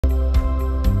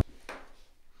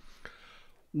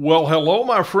Well, hello,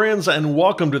 my friends, and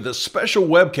welcome to this special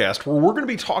webcast where we're going to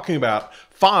be talking about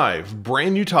 5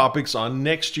 brand new topics on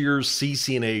next year's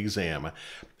CCNA exam.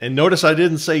 And notice I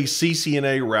didn't say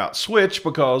CCNA route switch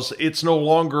because it's no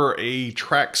longer a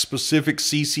track-specific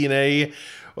CCNA.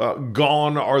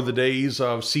 Gone are the days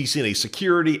of CCNA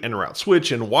security and route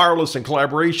switch and wireless and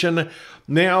collaboration.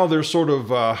 Now there's sort of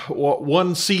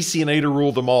one CCNA to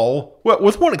rule them all. Well,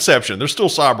 with one exception. There's still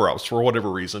CyberOps for whatever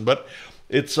reason, but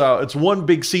it's one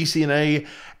big CCNA.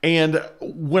 And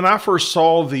when I first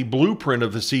saw the blueprint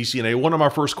of the CCNA, one of my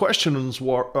first questions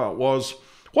was,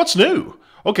 what's new?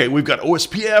 Okay, we've got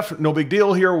OSPF, no big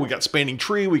deal here. We got spanning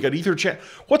tree, we got EtherChat.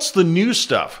 What's the new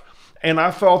stuff? And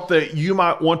I felt that you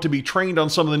might want to be trained on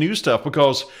some of the new stuff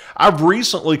because I've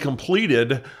recently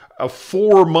completed a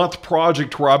 4-month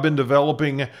project where I've been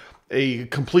developing a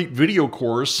complete video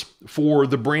course for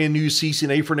the brand new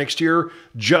CCNA for next year.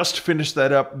 Just finished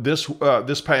that up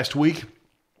this past week.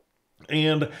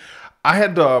 And I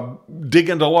had to dig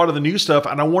into a lot of the new stuff,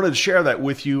 and I wanted to share that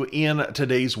with you in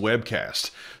today's webcast.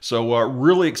 So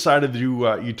really excited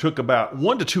that you took about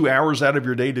 1 to 2 hours out of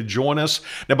your day to join us.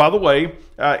 Now, by the way,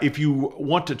 if you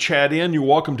want to chat in, you're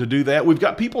welcome to do that. We've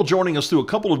got people joining us through a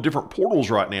couple of different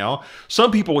portals right now. Some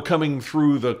people are coming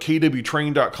through the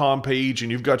kwtrain.com page,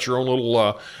 and you've got your own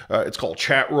little, it's called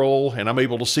chat roll, and I'm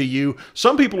able to see you.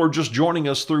 Some people are just joining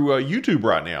us through YouTube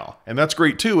right now, and that's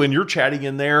great too, and you're chatting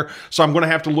in there. So I'm going to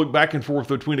have to look back and forth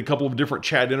between a couple of different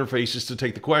chat interfaces to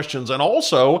take the questions. And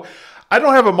also, I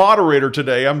don't have a moderator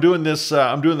today. I'm doing this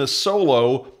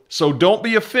solo, so don't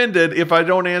be offended if I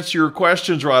don't answer your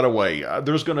questions right away.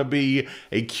 There's going to be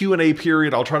a Q&A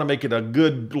period. I'll try to make it a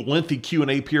good lengthy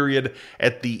Q&A period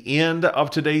at the end of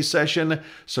today's session.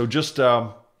 So just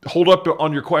hold up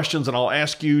on your questions and I'll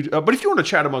ask you. But if you want to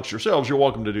chat amongst yourselves, you're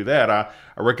welcome to do that. I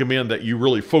recommend that you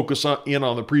really focus in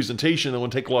on the presentation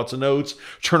and take lots of notes,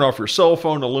 turn off your cell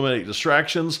phone, eliminate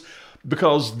distractions,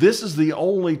 because this is the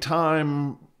only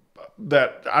time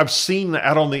that I've seen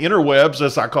out on the interwebs,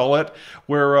 as I call it,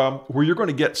 where you're going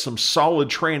to get some solid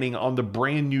training on the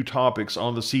brand new topics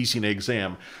on the CCNA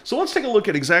exam. So let's take a look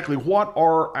at exactly what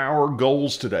are our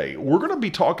goals today. We're going to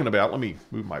be talking about, let me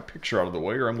move my picture out of the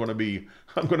way, or I'm going to be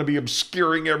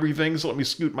obscuring everything. So let me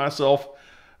scoot myself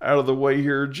out of the way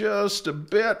here just a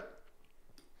bit.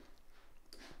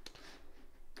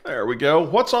 There we go.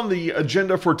 What's on the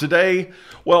agenda for today?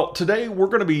 Well, today we're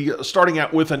going to be starting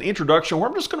out with an introduction where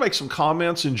I'm just going to make some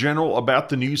comments in general about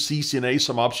the new CCNA,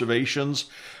 some observations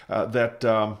that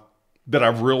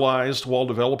I've realized while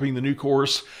developing the new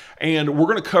course. And we're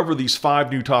going to cover these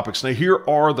 5 new topics. Now, here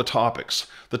are the topics.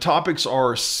 The topics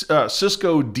are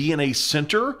Cisco DNA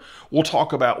Center. We'll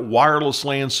talk about wireless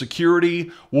LAN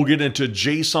security. We'll get into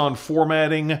JSON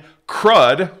formatting,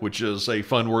 CRUD, which is a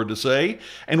fun word to say,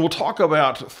 and we'll talk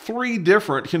about 3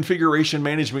 different configuration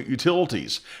management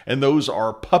utilities, and those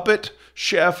are Puppet,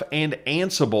 Chef, and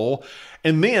Ansible.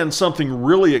 And then something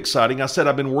really exciting. I said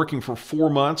I've been working for 4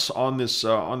 months on this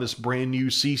brand new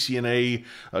CCNA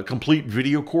complete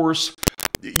video course.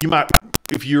 You might,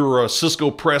 if you're a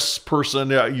Cisco Press person,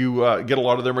 you get a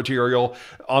lot of their material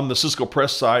on the Cisco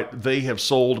Press site. They have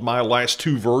sold my last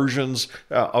 2 versions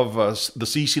of the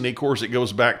CCNA course. It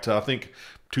goes back to, I think,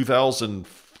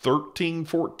 2013,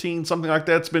 14, something like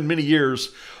that. It's been many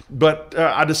years. But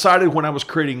I decided when I was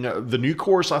creating the new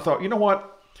course, I thought, you know what?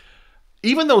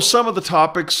 Even though some of the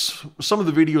topics, some of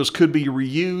the videos could be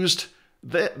reused,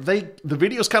 the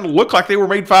videos kind of look like they were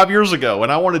made 5 years ago,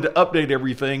 and I wanted to update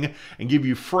everything and give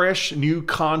you fresh new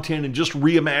content and just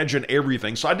reimagine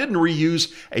everything. So I didn't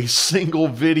reuse a single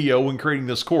video when creating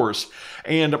this course.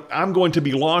 And I'm going to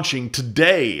be launching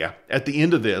today, at the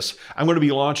end of this, I'm going to be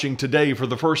launching today for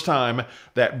the first time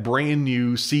that brand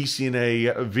new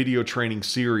CCNA video training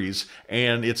series.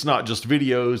 And it's not just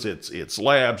videos, it's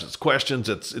labs, it's questions,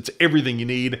 it's everything you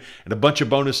need, and a bunch of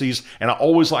bonuses. And I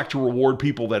always like to reward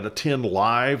people that attend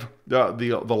live,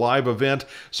 the live event.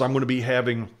 So I'm going to be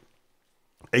having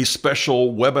a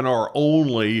special webinar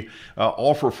only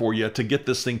offer for you to get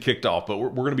this thing kicked off. But we're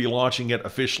going to be launching it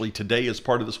officially today as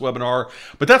part of this webinar.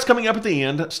 But that's coming up at the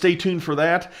end. Stay tuned for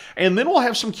that. And then we'll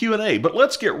have some Q&A. But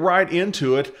let's get right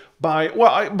into it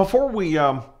before we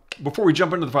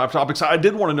jump into the 5 topics, I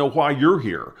did want to know why you're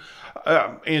here.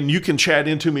 And you can chat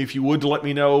into me if you would to let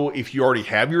me know if you already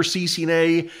have your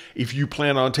CCNA, if you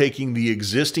plan on taking the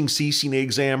existing CCNA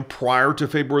exam prior to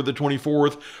February the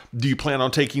 24th. Do you plan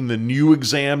on taking the new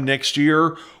exam next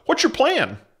year? What's your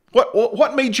plan?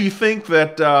 What made you think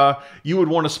that you would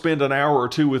want to spend an hour or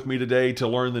 2 with me today to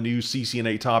learn the new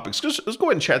CCNA topics? Just go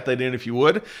ahead and chat that in if you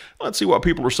would. Let's see what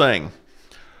people are saying.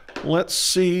 Let's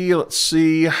see.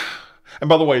 And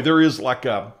by the way, there is like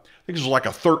think there's like a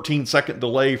 13-second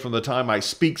delay from the time I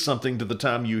speak something to the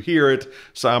time you hear it.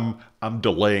 So I'm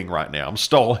delaying right now. I'm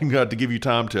stalling to give you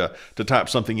time to type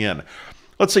something in.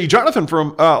 Let's see. Jonathan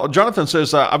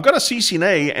says, I've got a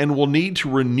CCNA and will need to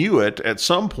renew it at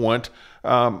some point,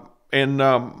 and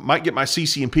might get my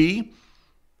CCNP.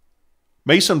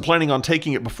 Mason planning on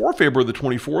taking it before February the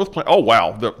 24th. Oh,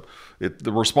 wow.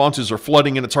 The responses are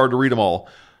flooding and it's hard to read them all.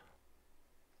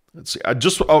 Let's see.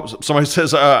 Somebody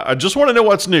says, I just want to know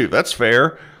what's new. That's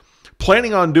fair.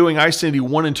 Planning on doing ICND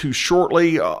 1 and 2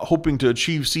 shortly, hoping to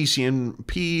achieve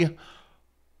CCNP.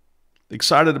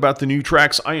 Excited about the new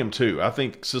tracks. I am too. I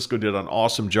think Cisco did an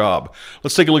awesome job.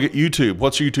 Let's take a look at YouTube.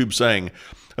 What's YouTube saying?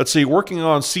 Let's see. Working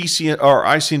on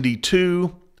ICND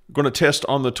 2. Going to test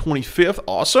on the 25th.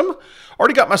 Awesome.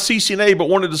 Already got my CCNA, but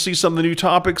wanted to see some of the new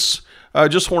topics.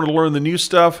 Just wanted to learn the new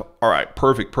stuff. All right.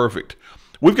 Perfect. Perfect.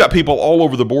 We've got people all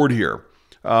over the board here.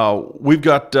 We've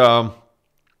got,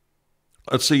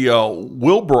 let's see, Wilbrod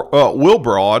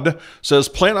says,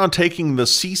 plan on taking the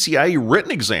CCIE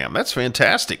written exam. That's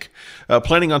fantastic.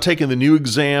 Planning on taking the new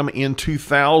exam in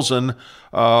 2000.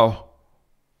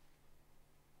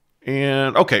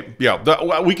 And okay,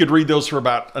 yeah, we could read those for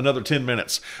about another 10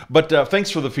 minutes. But thanks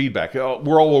for the feedback.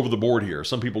 We're all over the board here.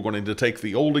 Some people going to take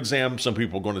the old exam. Some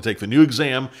people going to take the new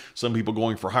exam. Some people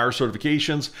going for higher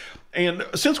certifications. And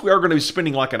since we are going to be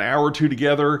spending like an hour or two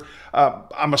together,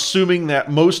 I'm assuming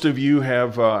that most of you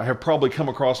have probably come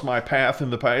across my path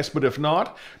in the past. But if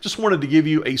not, just wanted to give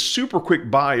you a super quick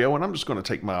bio. And I'm just going to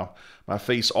take my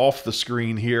face off the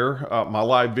screen here, my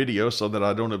live video, so that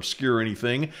I don't obscure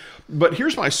anything. But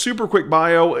here's my super quick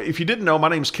bio. If you didn't know, my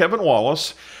name's Kevin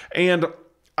Wallace, and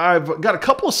I've got a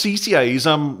couple of CCAs.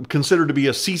 I'm considered to be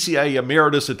a CCA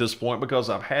emeritus at this point because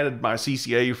I've had my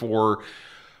CCA for,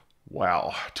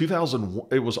 wow, 2000.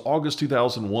 It was August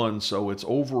 2001, so it's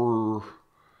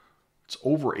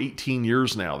over 18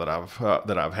 years now that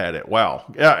I've had it. Wow.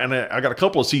 Yeah, and I got a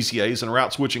couple of CCAs and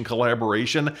route switching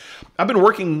collaboration. I've been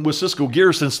working with Cisco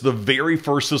gear since the very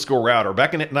first Cisco router.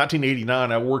 Back in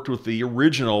 1989, I worked with the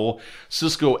original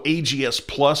Cisco AGS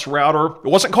Plus router.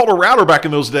 It wasn't called a router back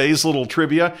in those days, little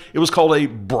trivia. It was called a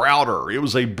browder. It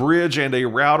was a bridge and a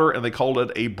router, and they called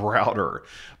it a browder.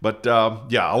 But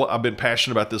yeah, I've been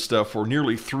passionate about this stuff for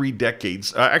nearly 3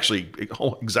 decades. Actually,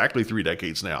 exactly 3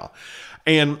 decades now.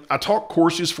 And I taught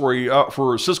courses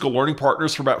for Cisco Learning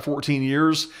Partners for about 14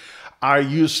 years. I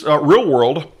used Real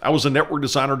World. I was a network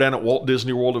designer down at Walt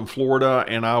Disney World in Florida,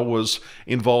 and I was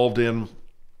involved in,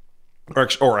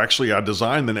 or actually I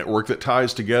designed the network that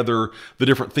ties together the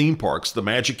different theme parks, the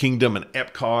Magic Kingdom and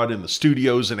Epcot and the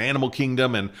studios and Animal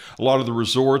Kingdom and a lot of the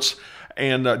resorts.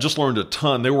 And just learned a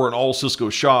ton. They were an all Cisco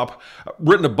shop.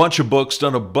 Written a bunch of books,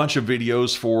 done a bunch of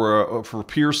videos for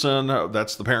Pearson.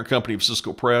 That's the parent company of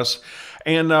Cisco Press.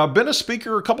 And been a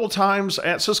speaker a couple of times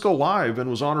at Cisco Live and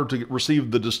was honored to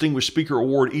receive the Distinguished Speaker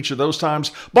Award each of those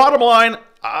times. Bottom line,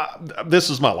 this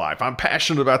is my life. I'm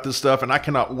passionate about this stuff, and I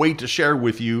cannot wait to share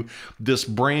with you this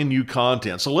brand new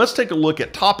content. So let's take a look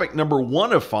at topic number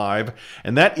 1 of 5,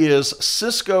 and that is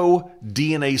Cisco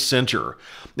DNA Center.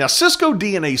 Now, Cisco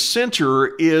DNA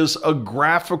Center is a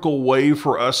graphical way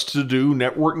for us to do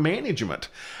network management.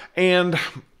 And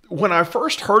when I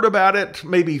first heard about it,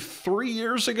 maybe 3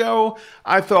 years ago,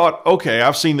 I thought, okay,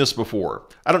 I've seen this before.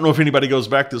 I don't know if anybody goes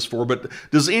back this far, but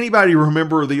does anybody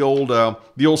remember the old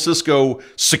Cisco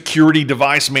Security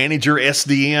Device Manager,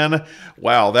 SDN?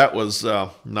 Wow, that was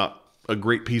not a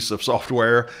great piece of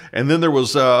software. And then there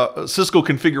was Cisco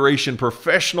Configuration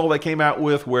Professional they came out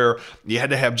with, where you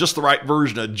had to have just the right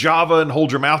version of Java and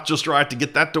hold your mouth just right to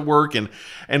get that to work. And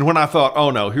when I thought, oh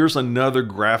no, here's another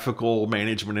graphical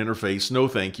management interface, no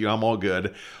thank you, I'm all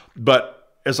good. But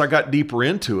as I got deeper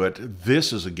into it,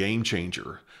 this is a game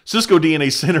changer. Cisco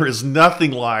DNA Center is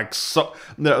nothing like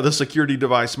the Security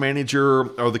Device Manager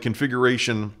or the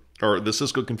configuration or the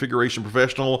Cisco Configuration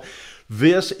Professional.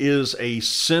 This is a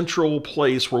central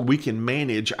place where we can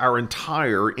manage our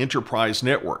entire enterprise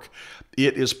network.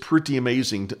 It is pretty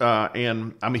amazing,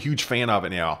 and I'm a huge fan of it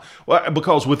now. Well,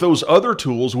 because with those other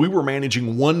tools, we were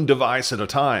managing one device at a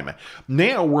time.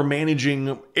 Now we're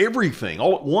managing everything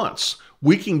all at once.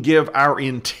 We can give our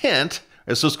intent,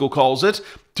 as Cisco calls it,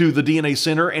 to the DNA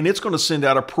Center, and it's going to send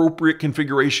out appropriate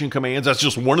configuration commands. That's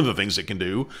just one of the things it can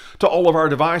do to all of our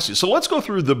devices. So let's go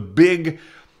through the big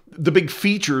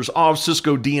features of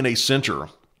Cisco DNA Center.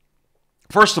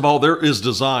 First of all, there is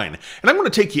design. And I'm going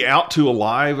to take you out to a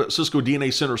live Cisco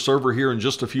DNA Center server here in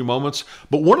just a few moments.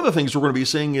 But one of the things we're going to be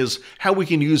seeing is how we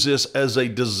can use this as a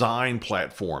design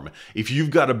platform. If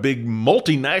you've got a big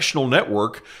multinational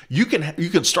network, you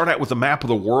can start out with a map of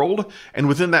the world. And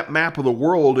within that map of the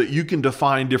world, you can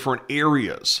define different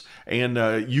areas.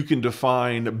 And you can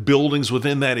define buildings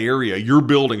within that area, your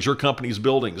buildings, your company's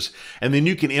buildings. And then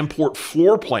you can import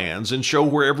floor plans and show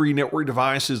where every network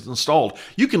device is installed.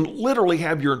 You can literally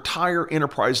have your entire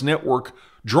enterprise network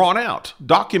drawn out,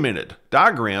 documented,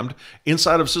 diagrammed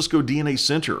inside of Cisco DNA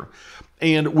Center.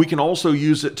 And we can also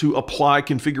use it to apply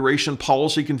configuration,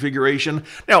 policy configuration.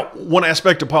 Now, one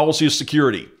aspect of policy is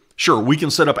security. Sure, we can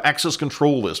set up access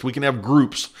control lists. We can have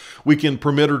groups. We can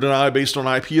permit or deny based on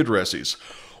IP addresses.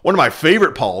 One of my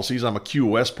favorite policies, I'm a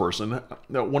QoS person,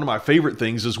 one of my favorite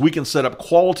things is we can set up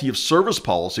quality of service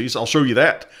policies. I'll show you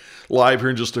that live here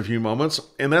in just a few moments.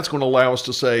 And that's going to allow us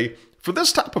to say, for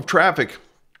this type of traffic,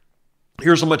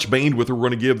 here's how much bandwidth we're going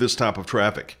to give this type of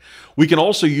traffic. We can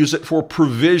also use it for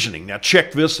provisioning. Now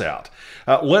check this out.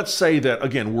 Let's say that,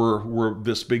 again, we're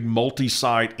this big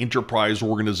multi-site enterprise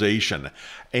organization,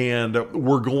 and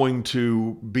we're going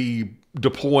to be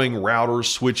deploying routers,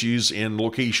 switches in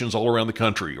locations all around the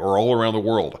country or all around the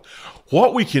world.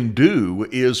 What we can do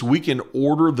is we can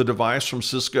order the device from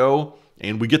Cisco,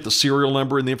 and we get the serial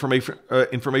number and the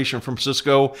information from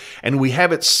Cisco, and we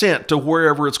have it sent to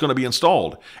wherever it's going to be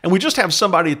installed. And we just have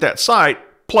somebody at that site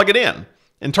plug it in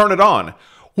and turn it on.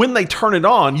 When they turn it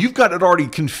on, you've got it already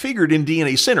configured in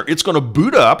DNA Center. It's going to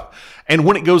boot up, and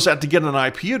when it goes out to get an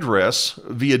IP address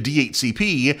via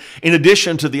DHCP, in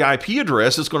addition to the IP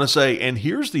address, it's going to say, and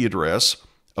here's the address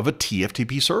of a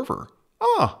TFTP server.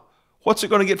 What's it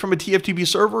going to get from a TFTP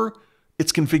server?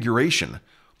 Its configuration.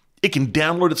 It can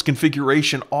download its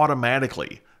configuration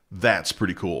automatically. That's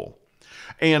pretty cool.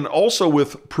 And also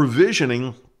with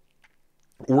provisioning,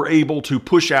 we're able to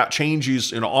push out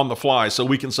changes on the fly. So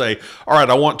we can say, all right,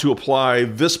 I want to apply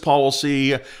this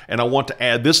policy and I want to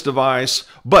add this device.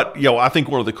 But I think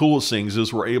one of the coolest things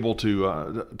is we're able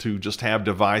to just have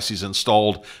devices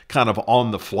installed kind of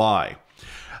on the fly.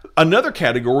 Another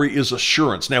category is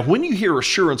assurance. Now, when you hear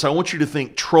assurance, I want you to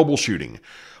think troubleshooting,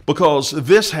 because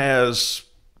this has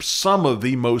some of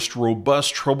the most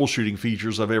robust troubleshooting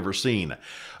features I've ever seen.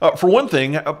 For one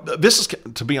thing, this is,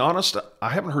 to be honest, I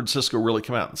haven't heard Cisco really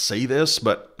come out and say this,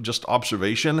 but just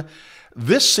observation,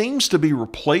 this seems to be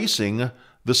replacing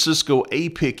the Cisco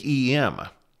APIC EM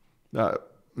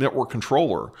network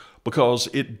controller, because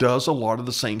it does a lot of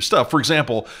the same stuff. For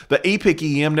example, the APIC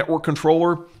EM network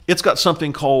controller, it's got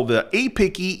something called the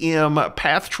APIC EM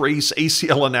Path Trace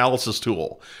ACL analysis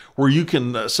tool, where you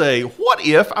can say, what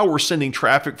if I were sending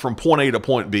traffic from point A to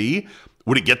point B?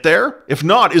 Would it get there? If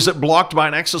not, is it blocked by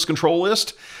an access control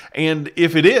list? And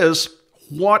if it is,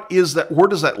 what is that? Where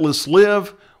does that list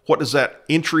live? What does that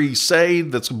entry say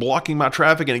that's blocking my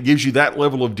traffic? And it gives you that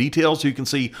level of detail so you can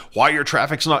see why your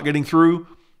traffic's not getting through.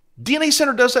 DNA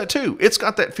Center does that too. It's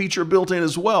got that feature built in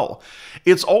as well.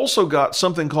 It's also got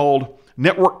something called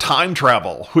network time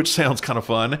travel, which sounds kind of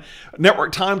fun.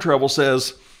 Network time travel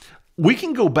says we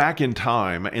can go back in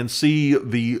time and see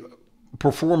the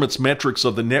performance metrics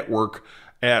of the network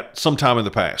at some time in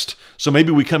the past. So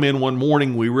maybe we come in one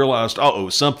morning, we realized, uh-oh,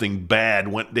 something bad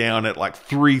went down at like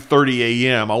 3:30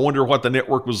 a.m. I wonder what the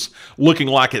network was looking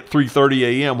like at 3:30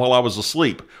 a.m. while I was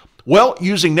asleep. Well,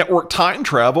 using network time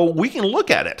travel, we can look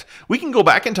at it. We can go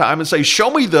back in time and say, show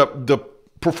me the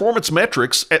performance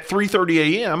metrics at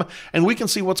 3:30 a.m., and we can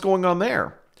see what's going on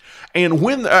there. And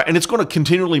and it's going to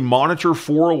continually monitor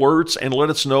for alerts and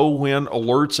let us know when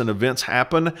alerts and events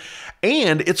happen.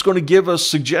 And it's going to give us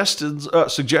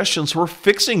suggestions for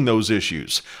fixing those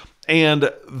issues.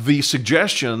 And the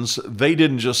suggestions, they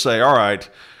didn't just say, all right,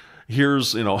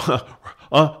 here's,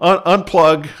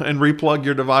 unplug and replug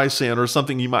your device in, or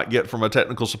something you might get from a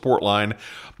technical support line.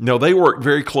 No, they worked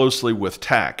very closely with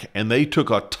TAC, and they took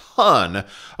a ton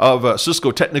of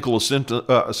Cisco Technical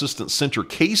Assistance Center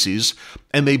cases,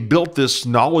 and they built this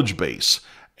knowledge base.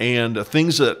 And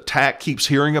things that TAC keeps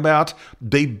hearing about,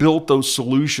 they built those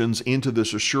solutions into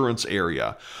this assurance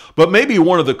area. But maybe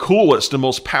one of the coolest and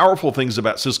most powerful things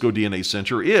about Cisco DNA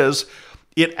Center is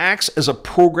it acts as a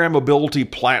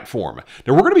programmability platform.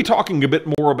 Now, we're going to be talking a bit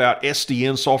more about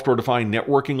SDN, software-defined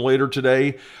networking, later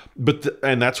today,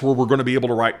 and that's where we're going to be able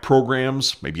to write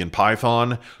programs, maybe in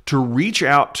Python, to reach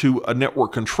out to a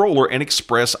network controller and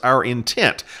express our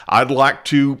intent. I'd like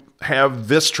to have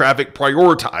this traffic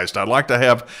prioritized. I'd like to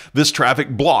have this traffic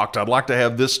blocked. I'd like to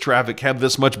have this traffic have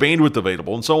this much bandwidth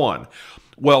available, and so on.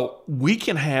 Well, we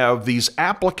can have these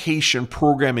application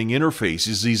programming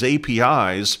interfaces, these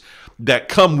APIs that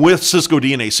come with Cisco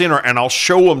DNA Center, and I'll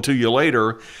show them to you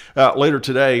later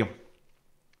today.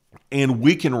 And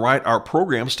we can write our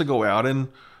programs to go out and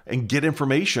get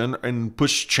information and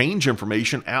push change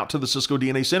information out to the Cisco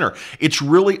DNA Center. It's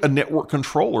really a network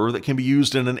controller that can be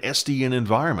used in an SDN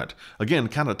environment. Again,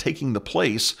 kind of taking the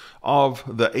place of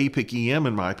the APIC EM,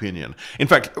 in my opinion. In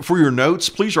fact, for your notes,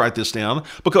 please write this down,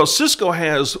 because Cisco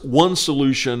has one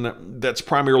solution that's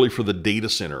primarily for the data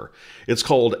center. It's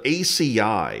called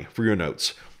ACI for your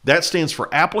notes. That stands for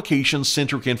Application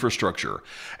Centric Infrastructure.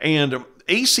 And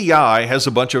ACI has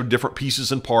a bunch of different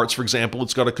pieces and parts. For example,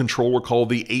 it's got a controller called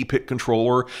the APIC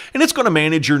controller, and it's going to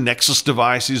manage your Nexus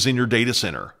devices in your data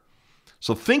center.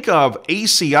 So think of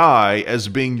ACI as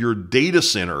being your data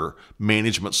center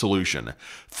management solution.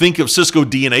 Think of Cisco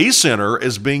DNA Center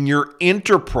as being your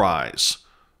enterprise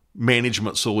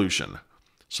management solution.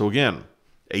 So again,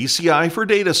 ACI for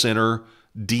data center,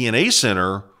 DNA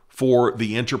Center for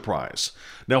the enterprise.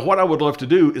 Now, what I would love to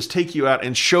do is take you out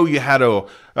and show you how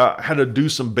to do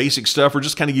some basic stuff, or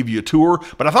just kind of give you a tour.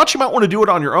 But I thought you might want to do it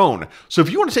on your own. So if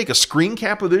you want to take a screen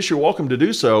cap of this, you're welcome to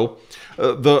do so.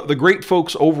 The great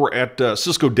folks over at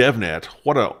Cisco DevNet,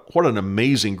 what an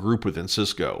amazing group within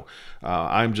Cisco.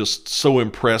 I'm just so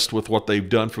impressed with what they've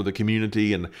done for the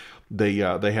community, and they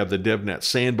have the DevNet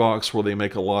sandbox where they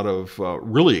make a lot of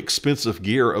really expensive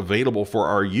gear available for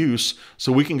our use,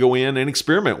 so we can go in and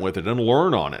experiment with it and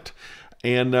learn on it.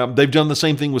 And they've done the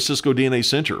same thing with Cisco DNA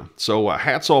Center. So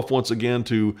hats off once again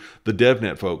to the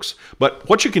DevNet folks. But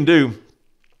what you can do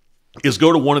is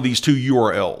go to one of these two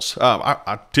URLs.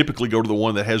 I typically go to the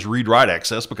one that has read-write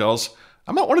access, because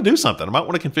I might want to do something. I might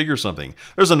want to configure something.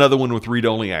 There's another one with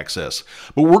read-only access.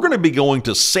 But we're going to be going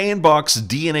to sandbox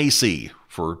DNAC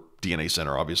for DNA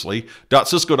Center, obviously,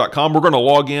 .cisco.com. We're going to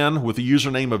log in with the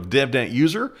username of DevNet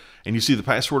user, and you see the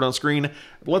password on screen.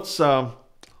 Let's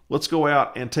go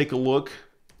out and take a look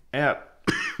at,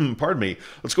 pardon me,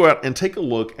 let's go out and take a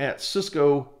look at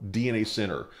Cisco DNA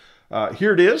Center.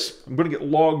 Here it is. I'm going to get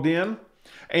logged in.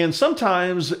 And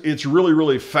sometimes it's really,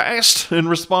 really fast in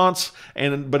response.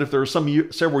 But if there are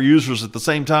several users at the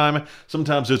same time,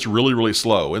 sometimes it's really, really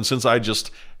slow. And since I just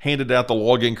handed out the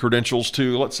login credentials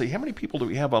to, let's see, how many people do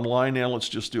we have online now? Let's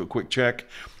just do a quick check.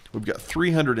 We've got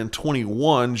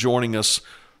 321 joining us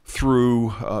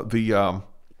through the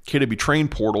KW Train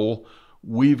portal.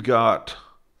 We've got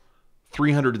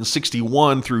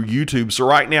 361 through YouTube. So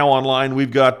right now online,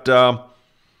 we've got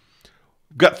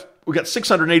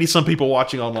 680 some people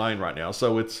watching online right now.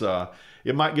 So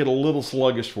it might get a little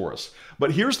sluggish for us.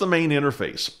 But here's the main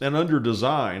interface. And under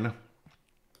design,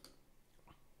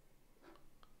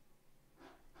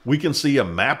 we can see a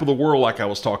map of the world like I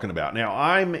was talking about. Now,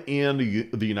 I'm in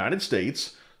the United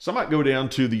States, so I might go down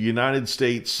to the United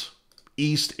States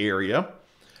East area,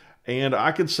 and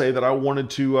I could say that I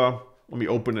wanted to, let me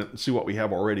open it and see what we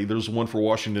have already. There's one for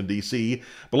Washington, D.C.,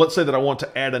 but let's say that I want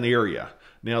to add an area.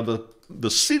 Now, the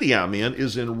city I'm in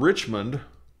is in Richmond,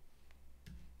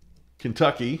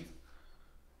 Kentucky,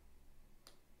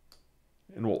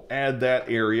 and we'll add that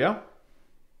area.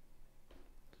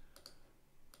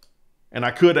 And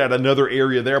I could add another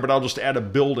area there, but I'll just add a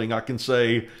building. I can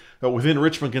say within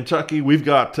Richmond, Kentucky, we've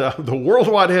got the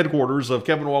worldwide headquarters of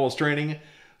Kevin Wallace Training.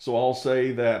 So I'll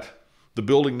say that the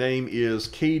building name is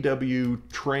KW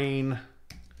Train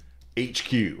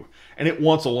HQ. And it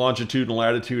wants a longitude and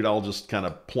latitude. I'll just kind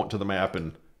of point to the map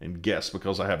and guess,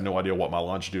 because I have no idea what my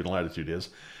longitude and latitude is.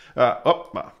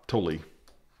 Totally.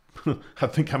 I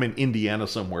think I'm in Indiana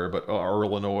somewhere, but or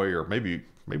Illinois, or maybe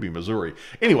Missouri.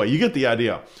 Anyway, you get the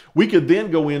idea. We could then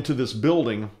go into this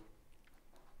building,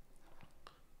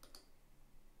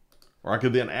 or I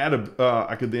could then add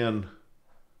I could then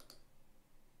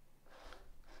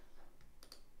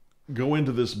go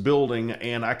into this building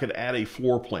and I could add a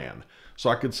floor plan. So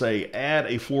I could say add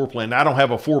a floor plan. Now, I don't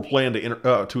have a floor plan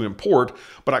to import,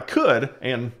 but I could.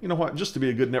 And you know what? Just to be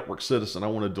a good network citizen, I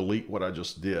want to delete what I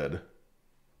just did. Let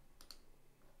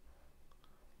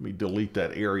me delete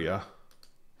that area.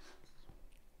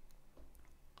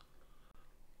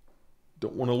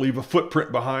 Don't want to leave a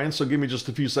footprint behind, so give me just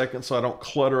a few seconds so I don't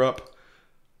clutter up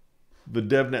the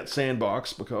DevNet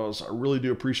sandbox, because I really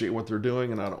do appreciate what they're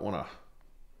doing, and I don't want to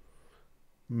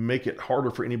make it harder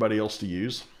for anybody else to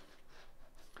use.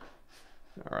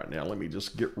 All right, now let me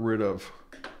just get rid of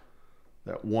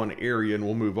that one area and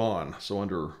we'll move on. So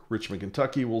under Richmond,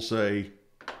 Kentucky, we'll say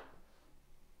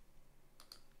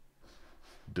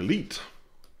delete.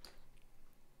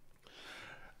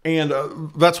 And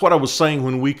that's what I was saying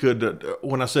when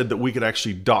when I said that we could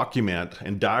actually document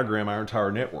and diagram our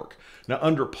entire network. Now,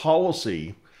 under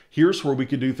policy, here's where we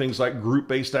could do things like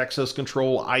group-based access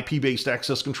control, IP-based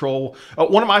access control.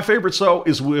 One of my favorites, though,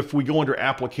 is if we go under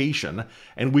application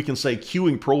and we can say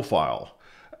queuing profile.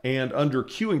 And under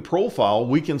queuing profile,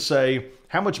 we can say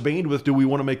how much bandwidth do we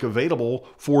want to make available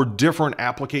for different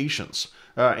applications.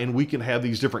 And we can have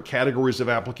these different categories of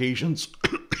applications.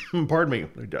 Pardon me,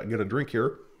 I get a drink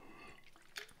here.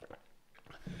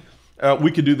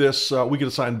 We could do this, we could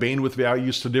assign bandwidth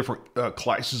values to different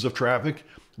classes of traffic.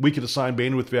 We could assign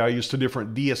bandwidth values to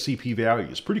different DSCP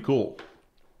values. Pretty cool.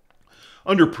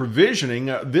 Under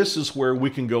provisioning, this is where we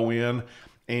can go in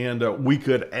and we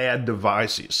could add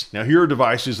devices. Now, here are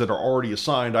devices that are already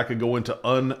assigned. I could go into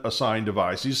unassigned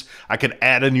devices. I could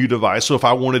add a new device. So if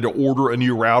I wanted to order a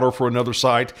new router for another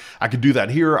site, I could do that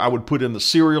here. I would put in the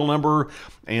serial number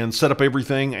and set up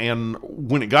everything. And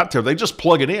when it got there, they just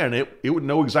plug it in. It would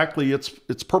know exactly its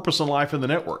purpose in life in the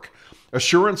network.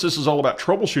 Assurance, this is all about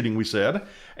troubleshooting, we said.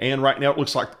 And right now it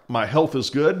looks like my health is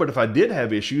good. But if I did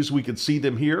have issues, we could see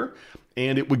them here.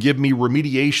 And it would give me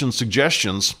remediation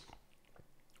suggestions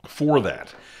for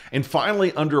that. And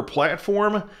finally, under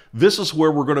platform, this is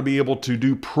where we're going to be able to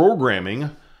do programming.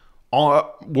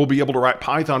 We'll be able to write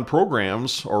Python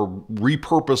programs or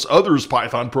repurpose others'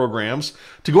 Python programs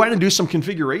to go ahead and do some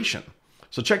configuration.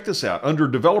 So check this out. Under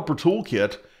Developer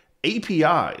Toolkit,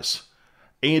 APIs,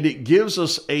 and it gives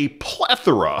us a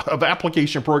plethora of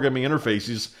application programming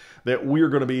interfaces that we are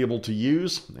going to be able to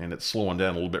use. And it's slowing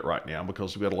down a little bit right now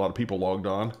because we've got a lot of people logged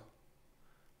on.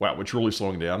 Wow, it's really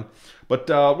slowing down. But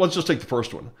let's just take the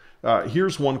first one.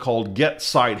 Here's one called Get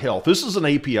Site Health. This is an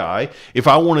API. If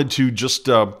I wanted to just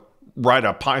write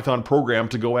a Python program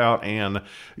to go out and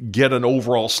get an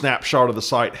overall snapshot of the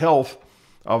site health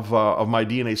of my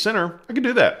DNA center, I can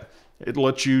do that. It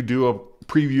lets you do a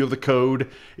preview of the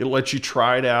code. It lets you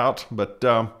try it out. But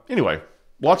anyway,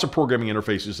 lots of programming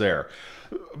interfaces there.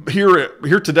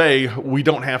 Here today, we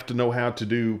don't have to know how to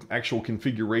do actual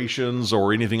configurations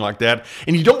or anything like that.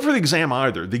 And you don't for the exam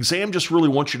either. The exam just really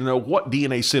wants you to know what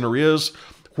DNA Center is,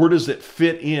 where does it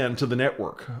fit into the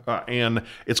network, and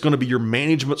it's going to be your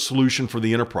management solution for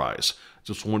the enterprise.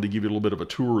 Just wanted to give you a little bit of a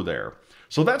tour there.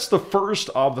 So that's the first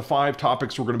of the 5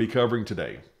 topics we're going to be covering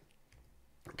today.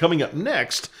 Coming up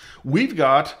next, we've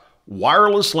got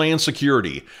wireless LAN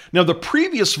security. Now, the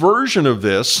previous version of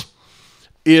this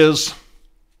is...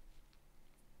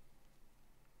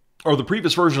 or the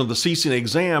previous version of the CCNA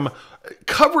exam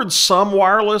covered some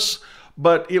wireless,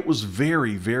 but it was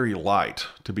very, very light,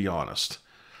 to be honest.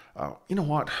 You know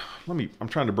what? Let me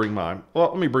bring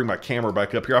my camera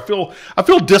back up here. I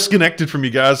feel disconnected from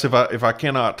you guys if I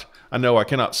cannot. I know I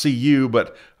cannot see you,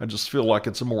 but I just feel like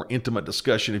it's a more intimate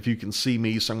discussion if you can see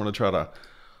me. So I'm going to try to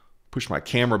push my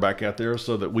camera back out there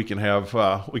so that we can have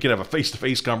a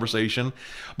face-to-face conversation.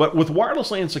 But with wireless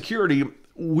LAN security,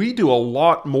 we do a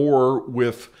lot more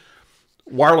with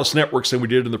wireless networks than we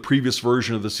did in the previous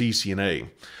version of the CCNA.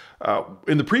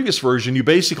 In the previous version, you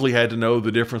basically had to know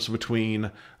the difference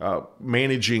between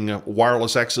managing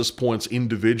wireless access points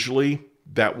individually,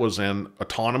 that was an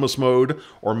autonomous mode,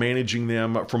 or managing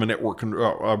them from a network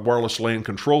wireless LAN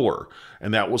controller,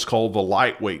 and that was called the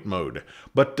lightweight mode.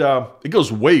 But it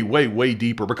goes way, way, way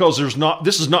deeper because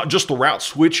this is not just the route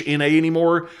switch NA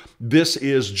anymore. This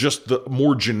is just the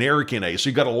more generic NA. So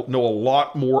you got to know a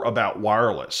lot more about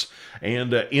wireless.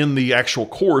 And in the actual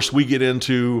course, we get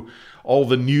into all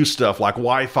the new stuff like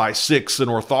Wi-Fi 6 and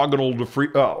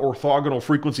orthogonal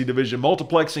frequency division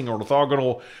multiplexing, or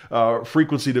orthogonal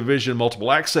frequency division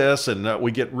multiple access, and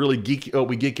we get really geek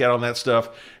out on that stuff.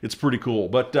 It's pretty cool.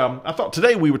 But I thought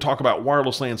today we would talk about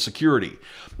wireless LAN security.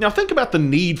 Now think about the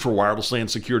need for wireless LAN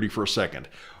security for a second.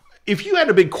 If you had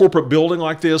a big corporate building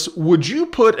like this, would you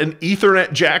put an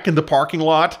Ethernet jack in the parking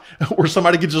lot where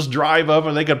somebody could just drive up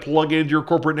and they could plug into your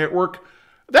corporate network?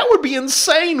 That would be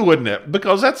insane, wouldn't it?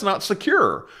 Because that's not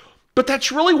secure. But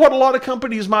that's really what a lot of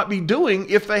companies might be doing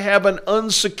if they have an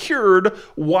unsecured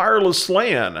wireless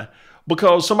LAN.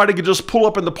 Because somebody could just pull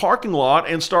up in the parking lot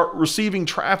and start receiving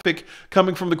traffic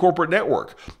coming from the corporate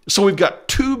network. So we've got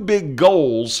 2 big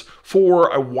goals for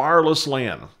a wireless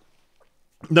LAN.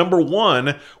 Number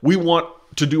one, we want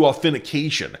to do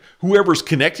authentication. Whoever's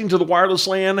connecting to the wireless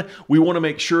LAN, we want to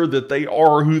make sure that they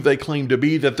are who they claim to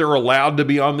be, that they're allowed to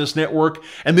be on this network.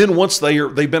 And then once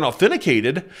they've been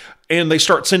authenticated and they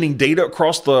start sending data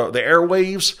across the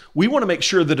airwaves, we want to make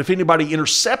sure that if anybody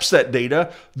intercepts that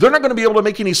data, they're not going to be able to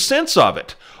make any sense of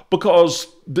it because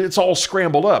it's all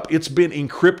scrambled up. It's been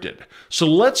encrypted. So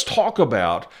let's talk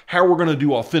about how we're going to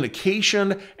do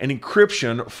authentication and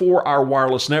encryption for our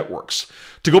wireless networks.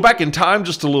 To go back in time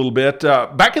just a little bit,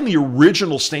 back in the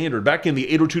original standard, back in the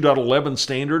 802.11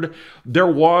 standard, there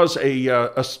was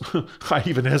I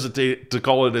even hesitate to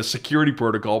call it a security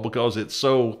protocol because it's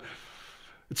so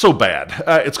bad.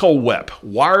 It's called WEP,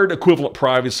 Wired Equivalent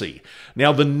Privacy.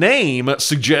 Now, the name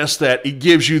suggests that it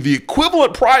gives you the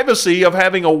equivalent privacy of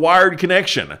having a wired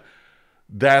connection.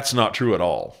 That's not true at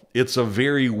all. It's a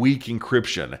very weak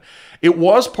encryption. It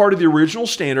was part of the original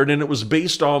standard, and it was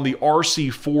based on the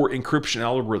RC4 encryption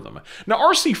algorithm. Now,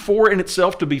 RC4 in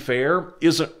itself, to be fair,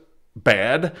 isn't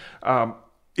bad.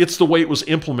 It's the way it was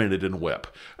implemented in WEP.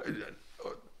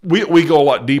 We go a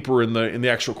lot deeper in the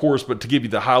actual course, but to give you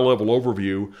the high-level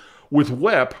overview, with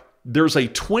WEP, there's a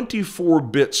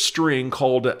 24-bit string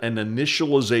called an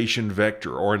initialization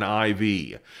vector, or an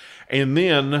IV. And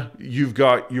then you've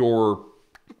got your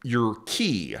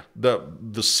key,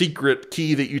 the secret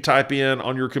key that you type in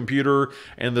on your computer,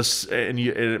 and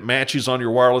it matches on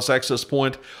your wireless access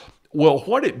point. Well,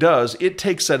 what it does, it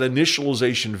takes that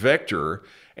initialization vector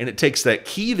and it takes that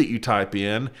key that you type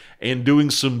in and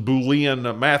doing some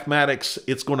Boolean mathematics,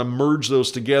 it's going to merge those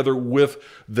together with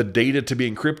the data to be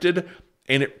encrypted,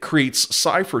 and it creates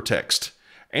ciphertext.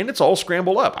 And it's all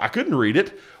scrambled up. I couldn't read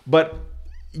it, but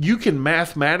you can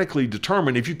mathematically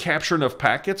determine, if you capture enough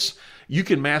packets, you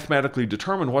can mathematically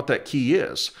determine what that key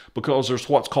is because there's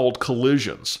what's called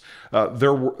collisions.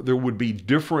 There would be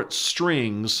different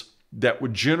strings that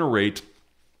would generate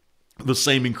the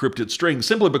same encrypted string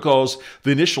simply because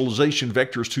the initialization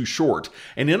vector is too short.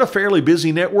 And in a fairly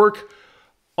busy network,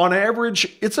 on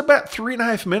average, it's about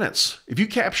 3.5 minutes. If you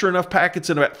capture enough packets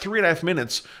in about 3.5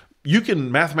 minutes, you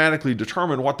can mathematically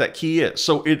determine what that key is.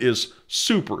 So it is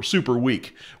super, super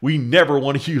weak. We never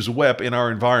want to use WEP in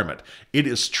our environment. It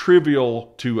is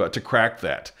trivial to crack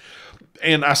that.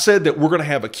 And I said that we're going to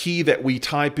have a key that we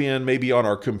type in maybe on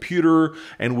our computer,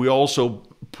 and we also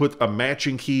put a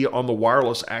matching key on the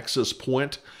wireless access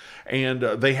point, and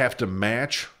they have to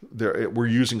match. We're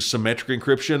using symmetric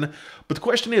encryption. But the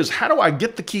question is, how do I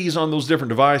get the keys on those different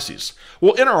devices?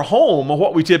 Well, in our home,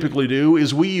 what we typically do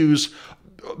is we use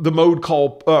the mode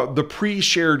called the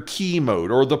pre-shared key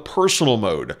mode, or the personal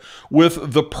mode.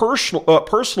 With the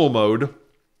personal mode,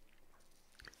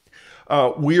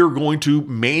 we are going to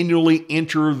manually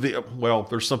enter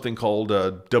there's something called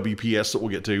WPS that we'll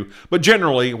get to. But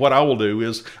generally, what I will do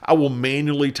is I will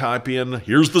manually type in,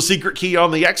 here's the secret key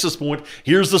on the access point,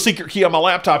 here's the secret key on my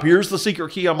laptop, here's the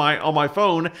secret key on my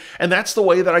phone, and that's the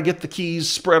way that I get the keys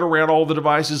spread around all the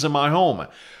devices in my home.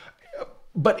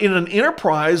 But in an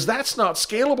enterprise, that's not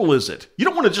scalable, is it? You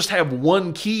don't want to just have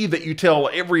one key that you tell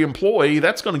every employee.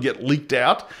 That's going to get leaked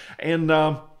out. And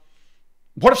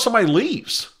what if somebody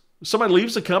leaves? Somebody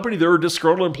leaves the company, they're a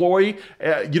disgruntled employee,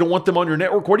 you don't want them on your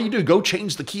network. What do? Go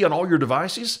change the key on all your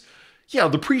devices? Yeah,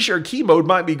 the pre-shared key mode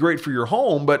might be great for your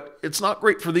home, but it's not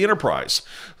great for the enterprise.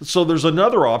 So there's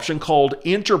another option called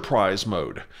enterprise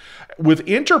mode. With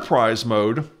enterprise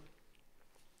mode,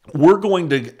 we're going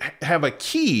to have a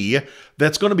key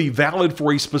that's going to be valid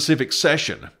for a specific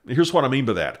session. Here's what I mean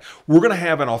by that. We're going to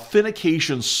have an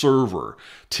authentication server.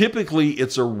 Typically,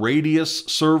 it's a radius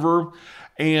server.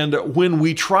 And when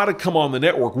we try to come on the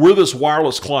network, we're this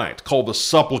wireless client called the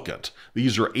supplicant.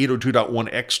 These are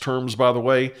 802.1x terms, by the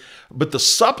way. But the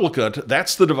supplicant,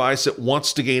 that's the device that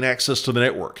wants to gain access to the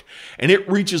network. And it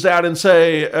reaches out and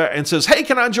says, hey,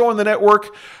 can I join the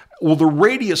network? Well, the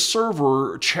radius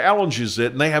server challenges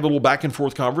it, and they have a little back and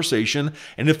forth conversation.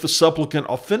 And if the supplicant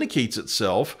authenticates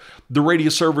itself, the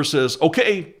radius server says,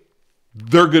 okay,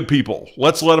 they're good people.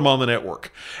 Let's let them on the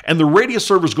network. And the radius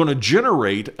server is going to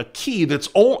generate a key it's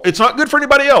not good for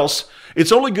anybody else.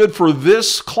 It's only good for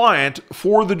this client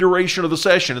for the duration of the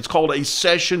session. It's called a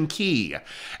session key.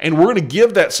 And we're going to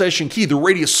give that session key, the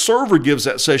radius server gives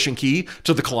that session key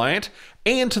to the client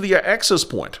and to the access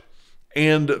point.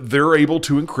 And they're able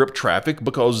to encrypt traffic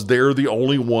because they're the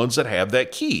only ones that have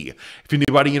that key. If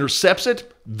anybody intercepts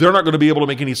it, they're not going to be able to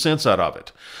make any sense out of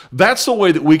it. That's the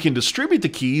way that we can distribute the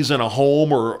keys in a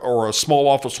home or a small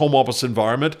office, home office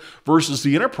environment versus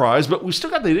the enterprise. But we still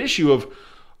got that issue of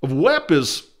WEP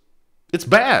it's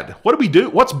bad. What do we do?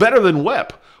 What's better than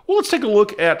WEP? Well, let's take a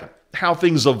look at how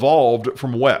things evolved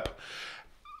from WEP.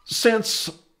 Since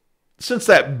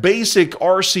that basic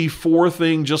RC4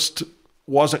 thing just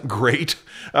wasn't great.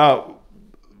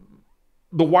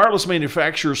 the wireless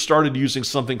manufacturers started using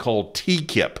something called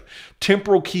TKIP,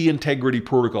 Temporal Key Integrity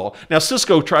Protocol. Now,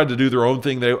 Cisco tried to do their own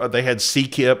thing. They had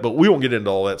CKIP, but we won't get into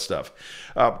all that stuff.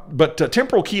 But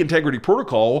Temporal Key Integrity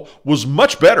Protocol was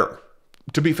much better.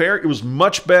 To be fair, it was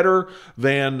much better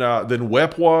than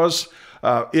WEP was.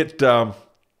 It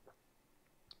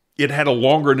had a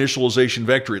longer initialization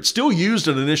vector. It still used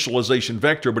an initialization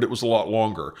vector, but it was a lot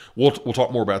longer. We'll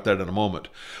talk more about that in a moment.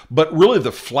 But really,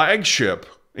 the flagship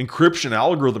encryption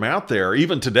algorithm out there,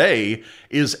 even today,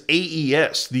 is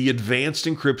AES, the Advanced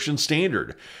Encryption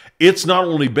Standard. It's not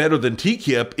only better than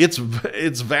TKIP,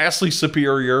 it's vastly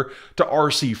superior to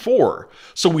RC4.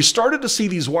 So we started to see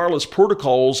these wireless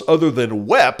protocols other than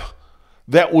WEP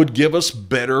that would give us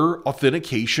better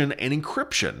authentication and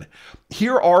encryption.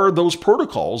 Here are those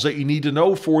protocols that you need to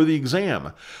know for the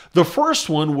exam. The first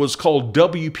one was called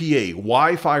WPA,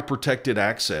 Wi-Fi Protected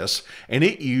Access, and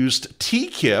it used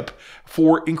TKIP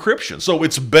for encryption. So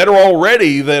it's better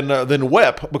already than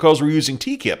WEP because we're using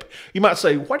TKIP. You might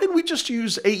say, why didn't we just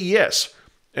use AES?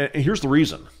 And here's the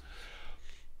reason.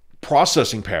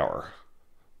 Processing power.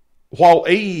 While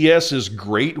AES is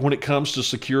great when it comes to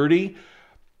security,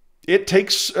 it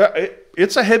takes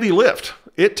it's a heavy lift.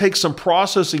 It takes some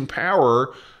processing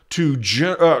power to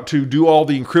do all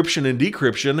the encryption and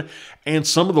decryption. And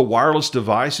some of the wireless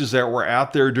devices that were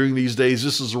out there during these days,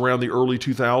 this is around the early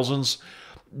 2000s,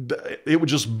 it would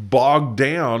just bog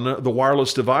down the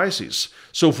wireless devices.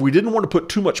 So if we didn't want to put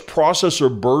too much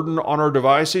processor burden on our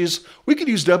devices, we could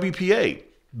use WPA.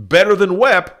 Better than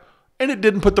WEP, and it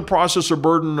didn't put the processor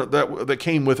burden that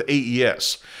came with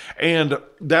AES. And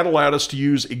that allowed us to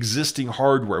use existing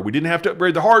hardware. We didn't have to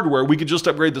upgrade the hardware. We could just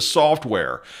upgrade the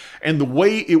software. And the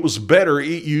way it was better,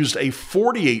 it used a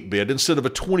 48-bit instead of a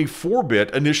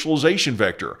 24-bit initialization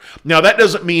vector. Now, that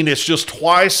doesn't mean it's just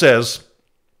twice as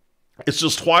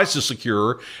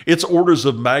secure. It's orders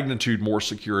of magnitude more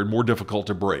secure and more difficult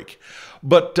to break.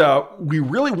 But we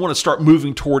really want to start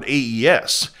moving toward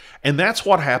AES. And that's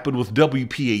what happened with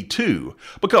WPA2.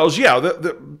 Because, yeah,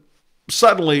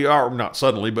 suddenly, or not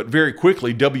suddenly, but very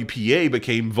quickly, WPA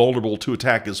became vulnerable to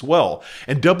attack as well.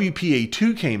 And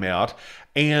WPA2 came out,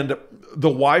 and the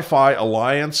Wi-Fi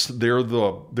Alliance, they're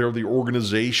the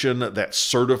organization that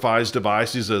certifies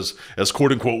devices as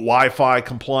quote-unquote Wi-Fi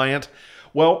compliant.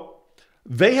 Well,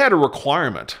 they had a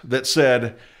requirement that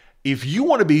said, if you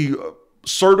want to be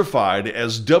certified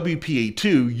as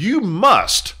WPA2, you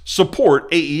must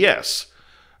support AES.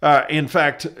 In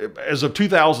fact, as of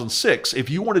 2006, if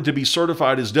you wanted to be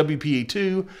certified as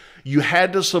WPA2, you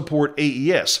had to support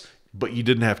AES, but you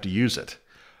didn't have to use it.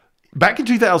 Back in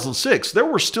 2006, there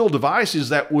were still devices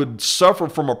that would suffer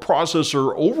from a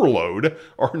processor overload,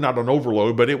 or not an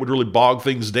overload, but it would really bog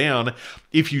things down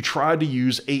if you tried to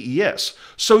use AES.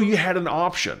 So you had an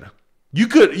option. You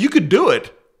could do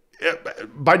it.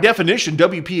 By definition,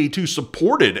 WPA2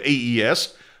 supported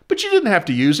AES, but you didn't have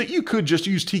to use it. You could just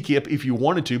use TKIP if you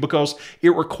wanted to because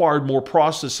it required more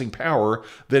processing power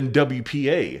than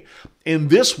WPA.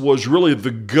 And this was really the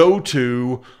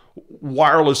go-to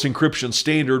wireless encryption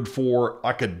standard for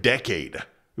like a decade. It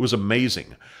was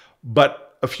amazing.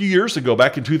 But a few years ago,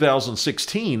 back in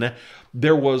 2016,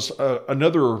 there was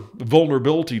another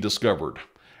vulnerability discovered.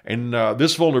 And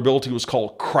this vulnerability was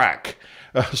called crack,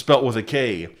 spelt with a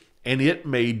K. And it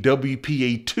made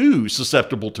WPA2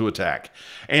 susceptible to attack.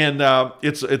 And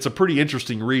it's a pretty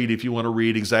interesting read if you want to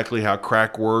read exactly how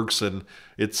crack works. And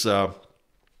it's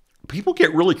people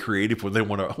get really creative when they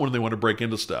want to break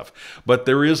into stuff. But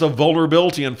there is a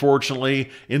vulnerability,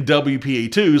 unfortunately, in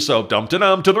WPA2. So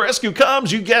dum-to-dum, to the rescue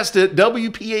comes, you guessed it,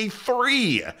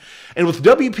 WPA3. And with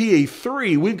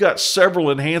WPA3, we've got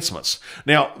several enhancements.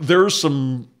 Now, there's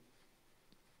some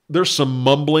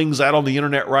mumblings out on the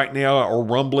internet right now, or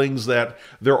rumblings, that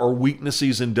there are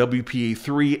weaknesses in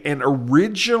WPA3. And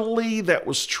originally that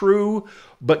was true,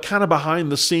 but kind of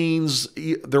behind the scenes,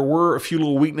 there were a few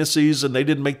little weaknesses and they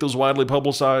didn't make those widely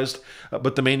publicized,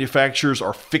 but the manufacturers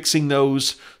are fixing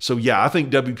those. So yeah, I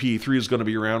think WPA3 is going to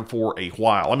be around for a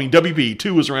while. I mean,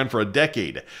 WPA2 was around for a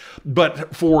decade,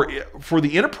 but for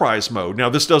the enterprise mode, now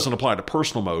this doesn't apply to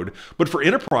personal mode, but for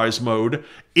enterprise mode,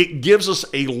 it gives us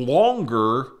a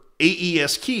longer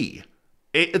AES key.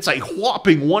 It's a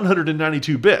whopping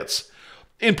 192 bits.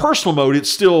 In personal mode, it's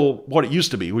still what it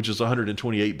used to be, which is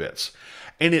 128 bits.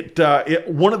 And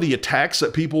one of the attacks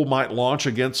that people might launch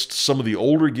against some of the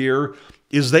older gear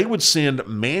is they would send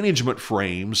management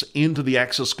frames into the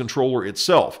access controller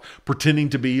itself, pretending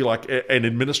to be like an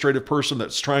administrative person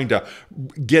that's trying to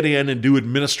get in and do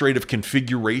administrative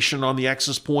configuration on the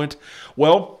access point.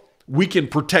 Well, we can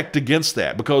protect against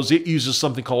that because it uses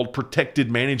something called protected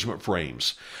management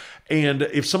frames. And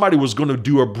if somebody was going to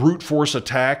do a brute force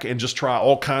attack and just try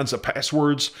all kinds of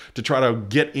passwords to try to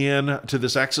get in to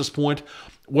this access point,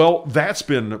 well, that's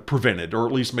been prevented, or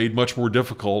at least made much more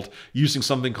difficult, using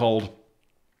something called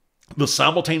the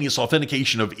simultaneous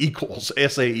authentication of equals,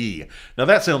 SAE. Now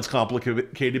that sounds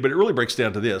complicated, but it really breaks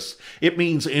down to this. It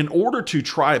means in order to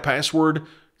try a password,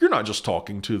 you're not just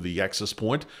talking to the access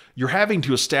point. You're having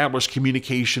to establish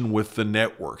communication with the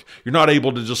network. You're not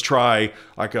able to just try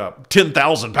like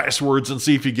 10,000 passwords and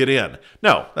see if you get in.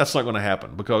 No, that's not going to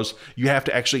happen, because you have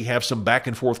to actually have some back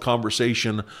and forth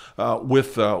conversation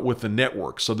with the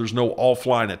network. So there's no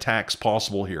offline attacks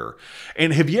possible here.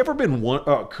 And have you ever been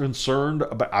concerned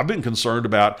about? I've been concerned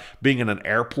about being in an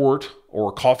airport or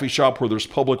a coffee shop where there's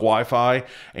public Wi-Fi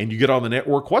and you get on the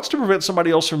network. What's to prevent somebody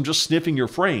else from just sniffing your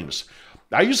frames?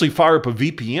 I usually fire up a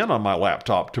VPN on my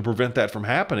laptop to prevent that from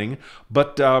happening,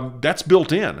 but that's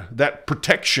built in. That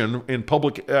protection in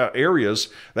public areas,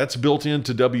 that's built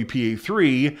into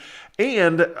WPA3.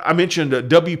 And I mentioned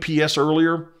WPS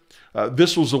earlier.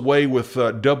 This was a way with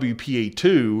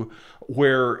WPA2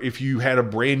 where if you had a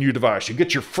brand new device, you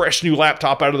get your fresh new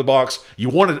laptop out of the box, you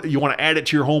want to add it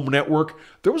to your home network,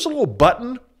 there was a little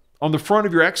button on the front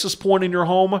of your access point in your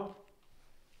home,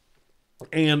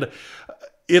 and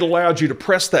it allowed you to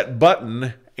press that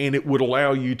button, and it would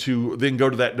allow you to then go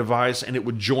to that device and it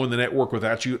would join the network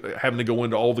without you having to go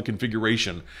into all the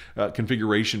configuration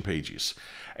pages.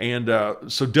 And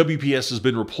so WPS has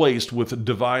been replaced with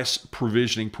Device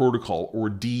Provisioning Protocol, or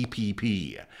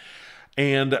DPP.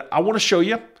 And I want to show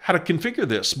you how to configure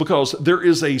this, because there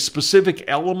is a specific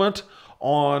element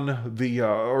on the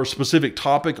or specific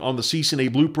topic on the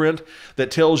CCNA blueprint that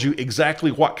tells you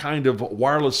exactly what kind of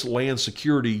wireless LAN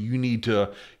security you need to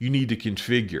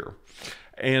configure.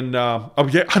 And oh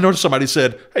yeah, I noticed somebody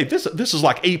said, "Hey, this is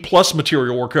like A+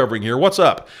 material we're covering here. What's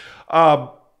up?"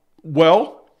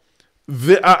 Well,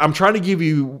 I'm trying to give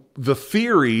you the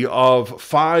theory of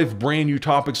 5 brand new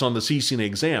topics on the CCNA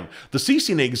exam. The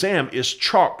CCNA exam is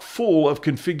chock full of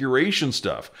configuration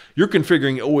stuff. You're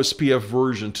configuring OSPF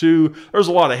version 2. There's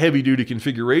a lot of heavy-duty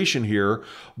configuration here,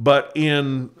 but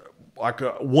in like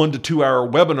a 1 to 2 hour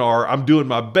webinar, I'm doing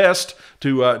my best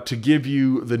to give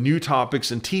you the new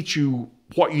topics and teach you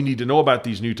what you need to know about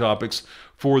these new topics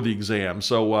for the exam.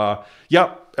 So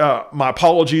yeah, my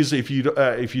apologies if you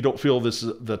don't feel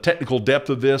the technical depth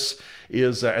of this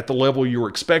is at the level you were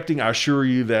expecting. I assure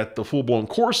you that the full-blown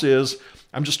course is.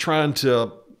 I'm just trying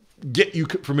to get you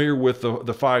familiar with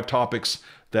the 5 topics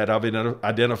that I've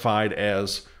identified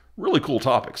as really cool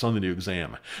topics on the new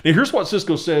exam. Now here's what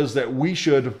Cisco says that we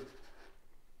should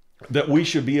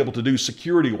be able to do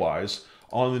security-wise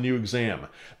on the new exam.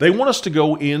 They want us to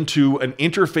go into an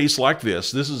interface like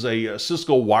this. This is a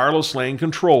Cisco wireless LAN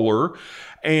controller,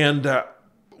 and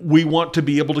we want to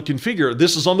be able to configure.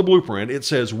 This is on the blueprint. It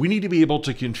says we need to be able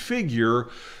to configure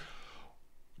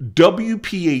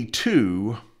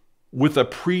WPA2 with a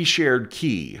pre-shared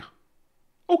key.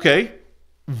 Okay,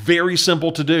 very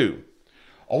simple to do.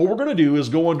 All we're going to do is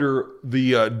go under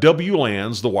the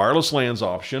WLANs, the wireless LANs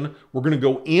option. We're going to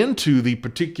go into the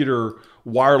particular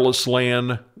wireless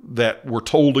LAN that we're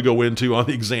told to go into on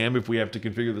the exam if we have to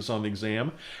configure this on the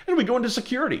exam. And we go into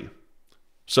security.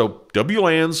 So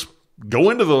WLANs,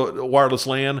 go into the wireless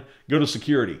LAN, go to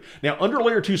security. Now, under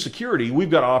Layer 2 security,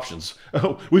 we've got options.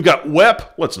 We've got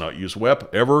WEP. Let's not use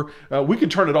WEP ever. We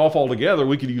could turn it off altogether.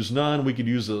 We could use none. We could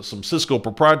use some Cisco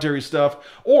proprietary stuff.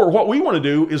 Or what we want to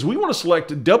do is we want to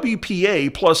select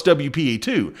WPA plus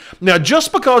WPA2. Now,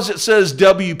 just because it says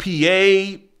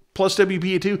WPA plus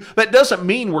WPA2, that doesn't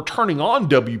mean we're turning on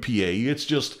WPA. It's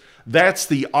just that's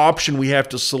the option we have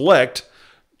to select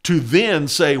to then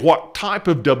say what type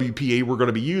of WPA we're going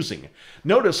to be using.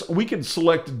 Notice we can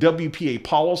select WPA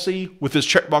policy with this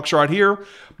checkbox right here,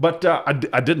 but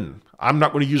I didn't. I'm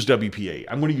not going to use WPA.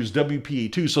 I'm going to use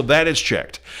WPA2, so that is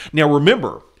checked. Now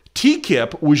remember,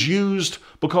 TKIP was used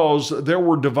because there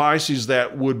were devices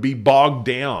that would be bogged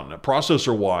down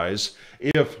processor-wise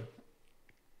if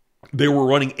they were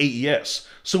running AES.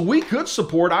 So we could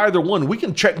support either one. We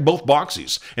can check both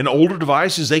boxes. In older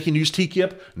devices, they can use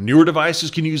TKIP. Newer devices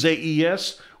can use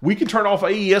AES. We can turn off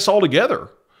AES altogether.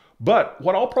 But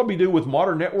what I'll probably do with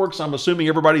modern networks, I'm assuming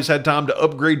everybody's had time to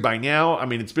upgrade by now. I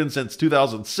mean, it's been since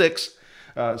 2006.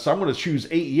 So I'm going to choose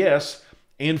AES.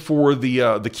 And for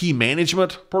the key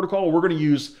management protocol, we're going to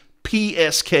use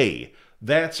PSK.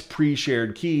 That's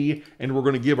pre-shared key. And we're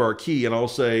going to give our key, and I'll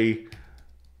say,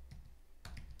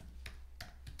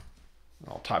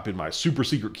 I'll type in my super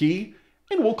secret key,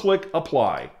 and we'll click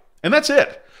apply. And that's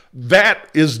it. That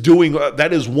is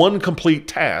one complete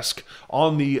task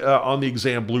on the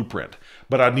exam blueprint.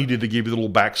 but I needed to give you a little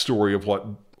backstory of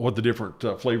what the different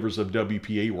flavors of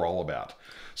WPA were all about.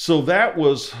 So that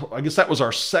was, I guess that was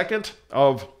our second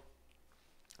of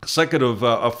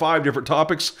 5 different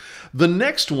topics. The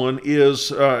next one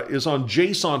is on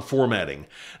JSON formatting.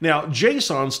 Now,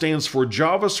 JSON stands for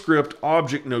JavaScript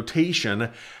Object Notation.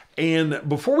 And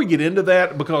before we get into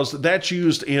that, because that's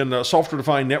used in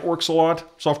software-defined networks a lot,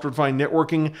 software-defined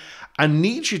networking, I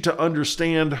need you to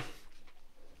understand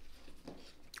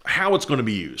how it's going to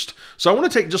be used. So I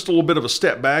want to take just a little bit of a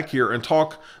step back here and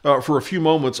talk for a few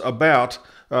moments about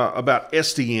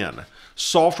SDN,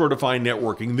 software-defined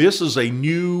networking. This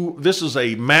is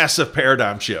a massive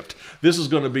paradigm shift. This is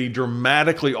going to be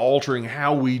dramatically altering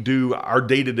how we do our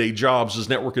day-to-day jobs as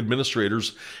network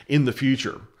administrators in the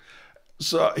future.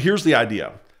 So here's the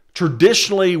idea.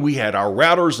 Traditionally, we had our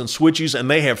routers and switches, and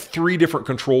they have 3 different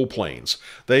control planes.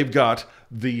 They've got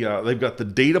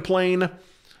the data plane,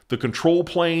 the control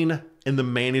plane, and the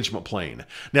management plane.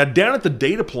 Now, down at the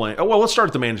data plane, let's start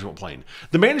at the management plane.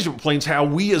 The management plane is how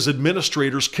we as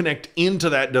administrators connect into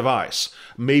that device.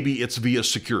 Maybe it's via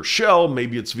secure shell,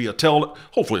 maybe it's via telnet.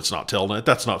 Hopefully it's not telnet,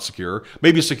 that's not secure.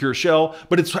 Maybe a secure shell,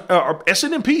 but it's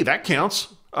SNMP, that counts.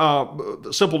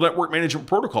 Simple Network Management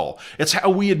Protocol. It's how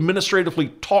we administratively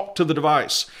talk to the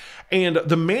device. And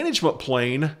the management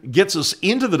plane gets us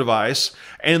into the device,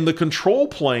 and the control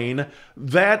plane,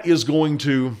 that is going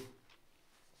to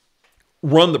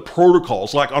run the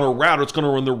protocols. Like on a router, it's going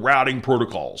to run the routing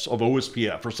protocols of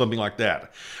OSPF or something like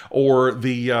that. Or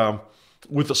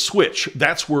with a switch,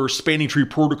 that's where Spanning Tree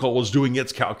Protocol is doing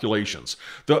its calculations.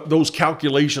 Those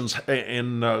calculations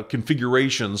and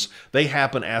configurations, they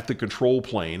happen at the control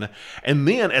plane. And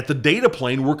then at the data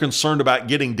plane, we're concerned about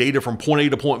getting data from point A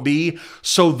to point B.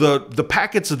 So the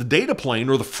packets of the data plane,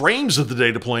 or the frames of the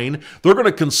data plane, they're going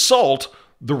to consult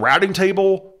the routing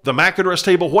table, the MAC address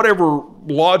table, whatever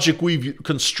logic we've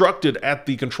constructed at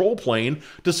the control plane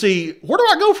to see, where do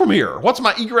I go from here? What's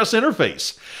my egress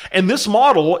interface? And this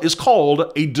model is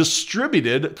called a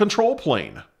distributed control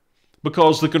plane,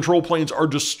 because the control planes are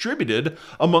distributed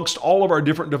amongst all of our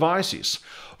different devices.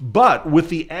 But with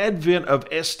the advent of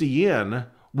SDN,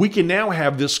 we can now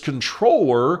have this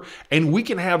controller, and we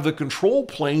can have the control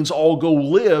planes all go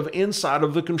live inside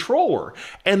of the controller.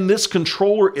 And this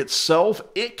controller itself,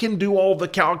 it can do all the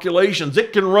calculations.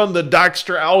 It can run the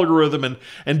Dijkstra algorithm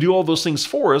and do all those things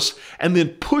for us, and then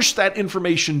push that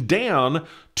information down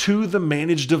to the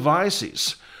managed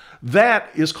devices. That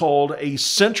is called a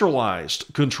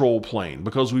centralized control plane,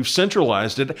 because we've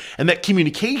centralized it, and that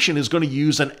communication is going to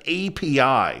use an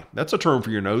API. That's a term for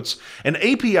your notes. An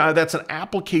API, that's an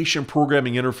application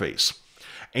programming interface.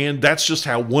 And that's just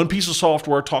how one piece of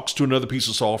software talks to another piece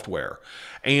of software.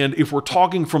 And if we're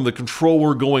talking from the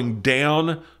controller going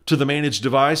down to the managed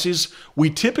devices,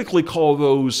 we typically call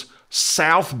those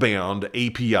southbound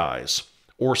APIs,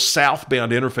 or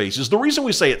southbound interfaces. The reason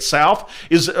we say it's south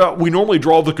is we normally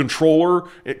draw the controller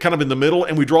kind of in the middle,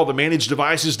 and we draw the managed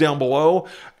devices down below,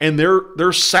 and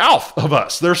they're south of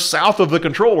us. They're south of the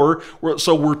controller,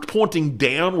 so we're pointing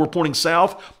down, we're pointing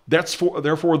south.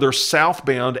 Therefore, they're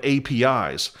southbound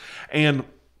APIs. And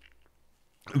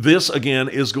this, again,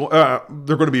 is they're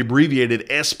going to be abbreviated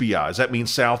SBIs. That means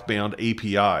southbound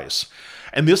APIs.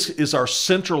 And this is our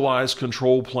centralized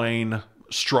control plane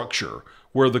structure,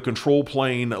 where the control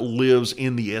plane lives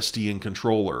in the SDN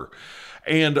controller.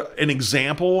 And an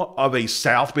example of a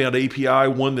southbound API,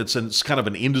 one that's kind of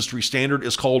an industry standard,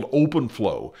 is called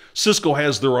OpenFlow. Cisco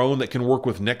has their own that can work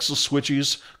with Nexus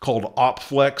switches called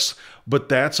OpFlex, but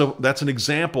that's an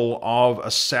example of a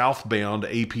southbound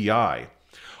API.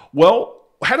 Well,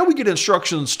 how do we get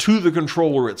instructions to the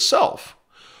controller itself?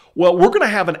 Well, we're going to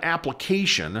have an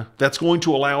application that's going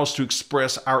to allow us to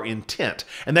express our intent.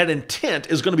 And that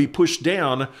intent is going to be pushed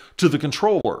down to the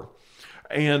controller.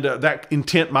 And that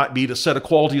intent might be to set a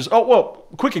qualities. Oh, well,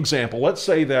 quick example. Let's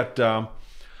say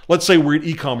we're an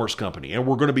e-commerce company, and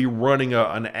we're going to be running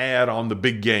an ad on the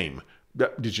big game.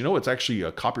 Did you know it's actually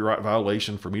a copyright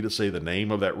violation for me to say the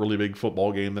name of that really big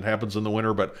football game that happens in the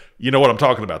winter? But you know what I'm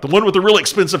talking about. The one with the really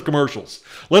expensive commercials.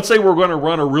 Let's say we're going to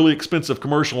run a really expensive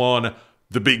commercial on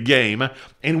the big game,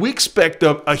 and we expect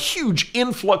a huge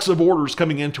influx of orders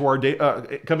coming into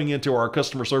our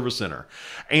customer service center.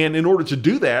 And in order to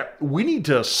do that, we need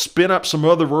to spin up some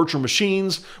other virtual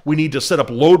machines. We need to set up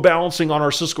load balancing on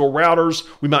our Cisco routers.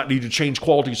 We might need to change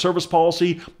quality service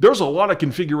policy. There's a lot of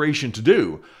configuration to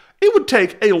do. It would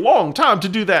take a long time to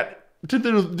do that, to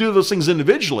do those things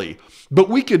individually, but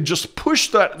we could just push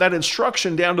that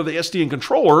instruction down to the SDN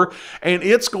controller, and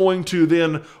it's going to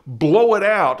then blow it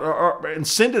out and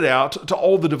send it out to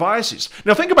all the devices.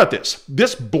 Now think about this.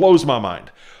 This blows my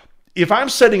mind. If I'm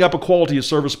setting up a quality of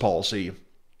service policy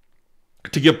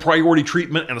to give priority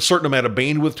treatment and a certain amount of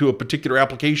bandwidth to a particular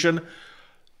application,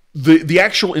 the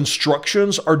actual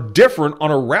instructions are different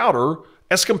on a router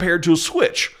as compared to a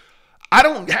switch. I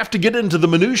don't have to get into the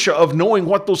minutia of knowing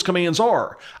what those commands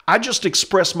are. I just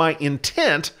express my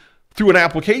intent through an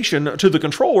application to the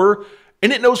controller,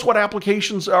 and it knows what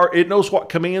applications are, it knows what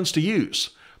commands to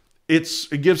use.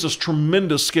 It gives us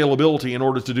tremendous scalability in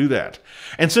order to do that.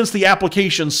 And since the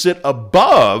applications sit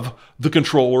above the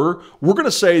controller, we're going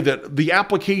to say that the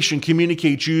application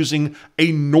communicates using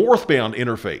a northbound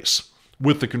interface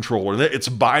with the controller. It's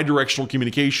bidirectional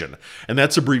communication, and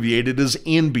that's abbreviated as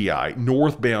NBI,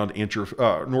 northbound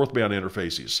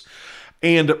interfaces.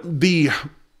 And the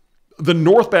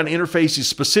northbound interfaces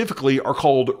specifically are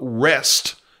called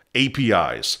REST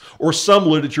APIs, or some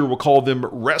literature will call them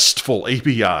RESTful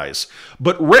APIs.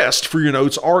 But REST, for your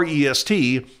notes,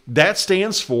 R-E-S-T, that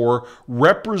stands for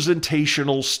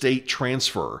Representational State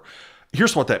Transfer.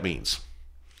 Here's what that means.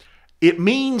 It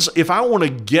means if I want to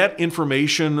get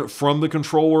information from the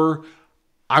controller,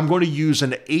 I'm going to use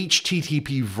an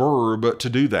HTTP verb to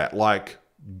do that, like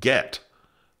get.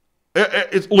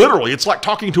 It's like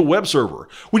talking to a web server.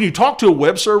 When you talk to a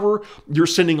web server, you're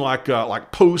sending like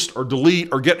post or delete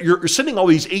or get. You're sending all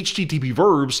these HTTP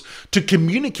verbs to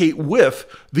communicate with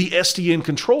the SDN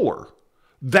controller.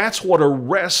 That's what a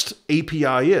REST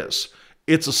API is.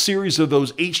 It's a series of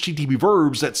those HTTP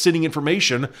verbs that's sending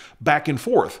information back and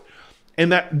forth.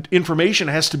 And that information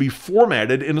has to be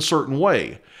formatted in a certain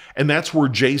way. And that's where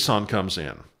JSON comes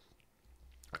in.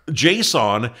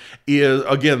 JSON is,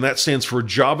 again, that stands for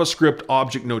JavaScript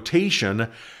Object Notation.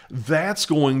 That's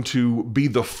going to be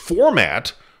the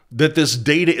format that this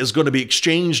data is going to be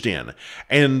exchanged in.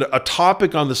 And a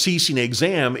topic on the CCNA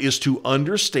exam is to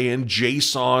understand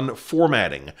JSON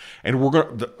formatting. And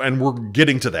we're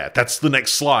getting to that. That's the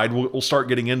next slide. We'll start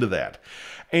getting into that.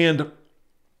 And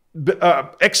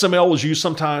XML is used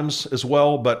sometimes as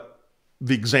well, but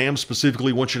the exam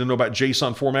specifically wants you to know about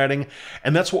JSON formatting,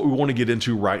 and that's what we want to get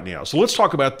into right now. So let's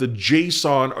talk about the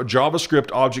JSON or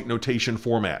JavaScript Object Notation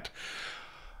format.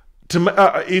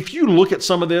 If you look at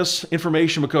some of this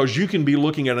information, because you can be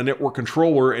looking at a network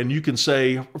controller and you can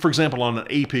say, for example, on an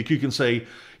APIC, you can say,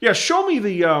 yeah, show me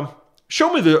the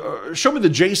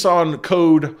JSON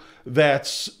code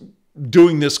that's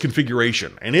doing this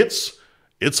configuration, and it's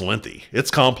lengthy, it's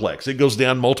complex, it goes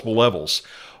down multiple levels.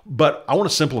 But I want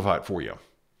to simplify it for you.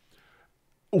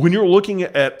 When you're looking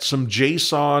at some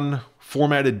JSON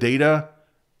formatted data,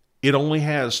 it only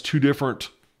has two different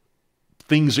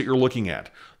things that you're looking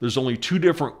at. There's only two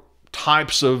different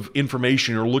types of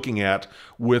information you're looking at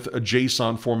with a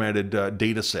JSON formatted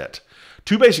data set.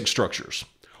 Two basic structures.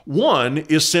 One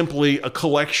is simply a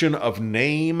collection of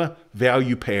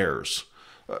name-value pairs.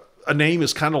 A name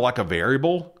is kind of like a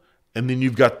variable, and then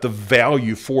you've got the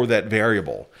value for that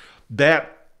variable.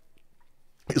 That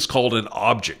is called an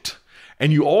object.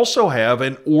 And you also have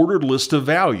an ordered list of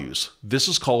values. This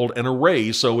is called an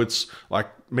array, so it's like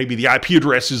maybe the IP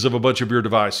addresses of a bunch of your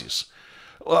devices.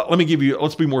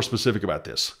 Let's be more specific about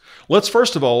this. Let's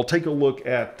first of all take a look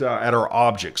at our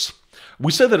objects.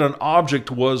 We said that an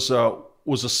object was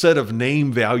a set of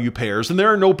name-value pairs, and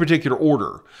they're in no particular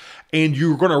order. And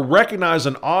you're going to recognize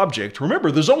an object.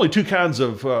 Remember, there's only two kinds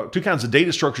of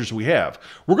data structures we have.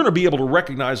 We're going to be able to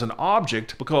recognize an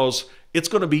object because it's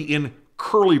going to be in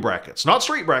curly brackets, not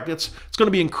straight brackets. It's going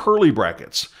to be in curly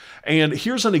brackets. And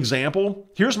here's an example.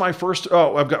 Here's my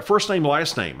I've got first name,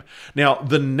 last name. Now,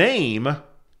 the name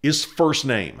is first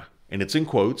name, and it's in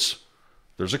quotes.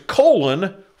 There's a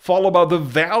colon followed by the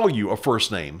value of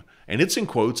first name, and it's in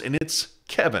quotes, and it's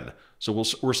Kevin. So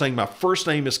we're saying my first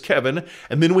name is Kevin,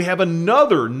 and then we have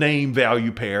another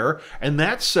name-value pair, and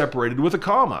that's separated with a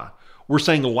comma. We're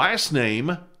saying last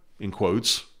name, in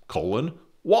quotes, colon,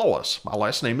 Wallace. My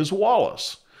last name is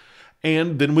Wallace.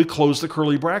 And then we close the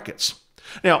curly brackets.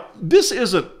 Now, this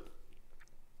is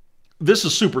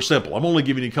super simple. I'm only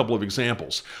giving you a couple of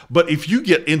examples. But if you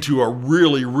get into a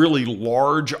really, really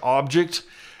large object,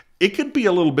 it could be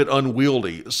a little bit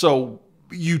unwieldy. So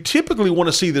you typically want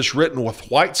to see this written with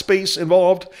white space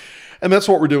involved, and that's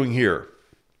what we're doing here.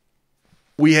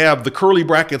 We have the curly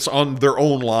brackets on their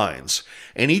own lines,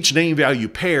 and each name value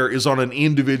pair is on an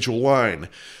individual line,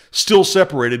 still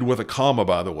separated with a comma,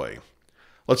 by the way.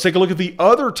 Let's take a look at the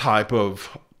other type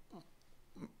of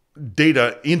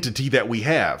data entity that we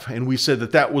have, and we said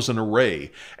that that was an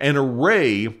array. An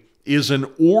array is an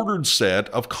ordered set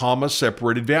of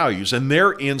comma-separated values, and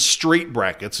they're in straight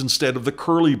brackets instead of the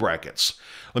curly brackets.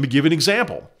 Let me give an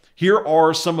example. Here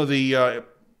are some of the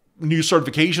new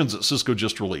certifications that Cisco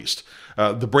just released.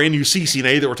 the brand new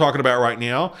CCNA that we're talking about right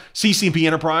now, CCNP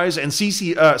Enterprise, and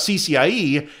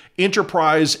CCIE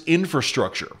Enterprise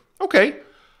Infrastructure. Okay,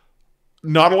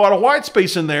 not a lot of white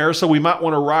space in there, so we might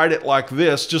want to write it like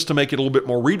this just to make it a little bit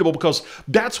more readable, because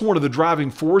that's one of the driving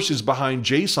forces behind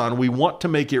JSON. We want to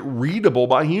make it readable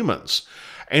by humans.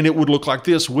 And it would look like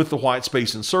this with the white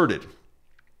space inserted.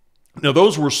 Now,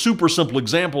 those were super simple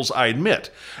examples, I admit.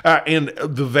 And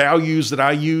the values that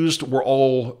I used were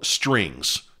all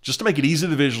strings. Just to make it easy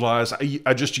to visualize,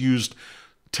 I just used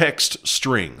text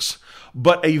strings.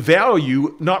 But a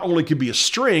value not only could be a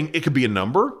string, it could be a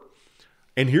number.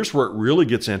 And here's where it really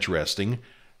gets interesting.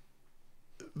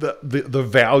 The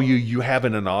value you have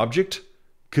in an object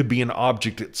could be an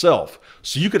object itself.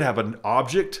 So you could have an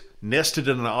object nested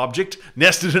in an object,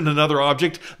 nested in another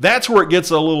object. That's where it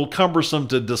gets a little cumbersome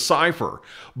to decipher.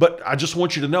 But I just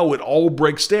want you to know it all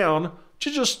breaks down to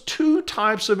just two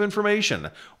types of information.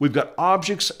 We've got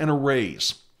objects and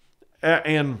arrays.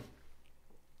 And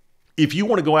if you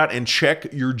want to go out and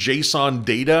check your JSON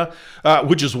data,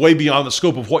 which is way beyond the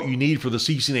scope of what you need for the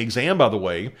CCNA exam, by the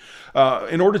way,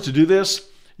 in order to do this,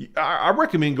 I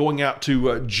recommend going out to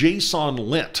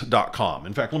jsonlint.com.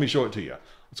 In fact, let me show it to you.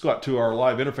 Let's go out to our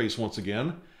live interface once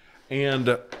again.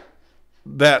 And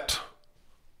that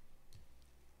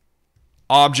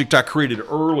object I created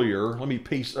earlier, let me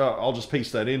paste, I'll just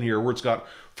paste that in here, where it's got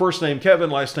first name Kevin,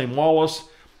 last name Wallace.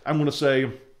 I'm going to say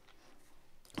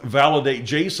validate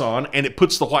JSON, and it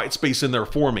puts the white space in there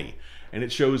for me. And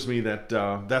it shows me that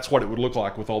that's what it would look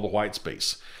like with all the white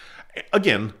space.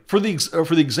 Again, for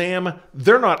the exam,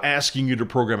 they're not asking you to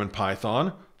program in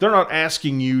Python. They're not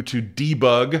asking you to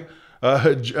debug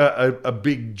a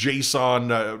big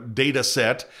JSON data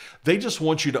set. They just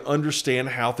want you to understand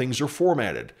how things are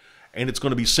formatted. And it's going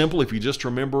to be simple if you just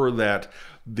remember that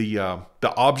the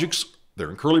objects, they're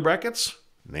in curly brackets,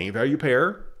 name value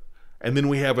pair, and then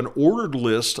we have an ordered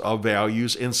list of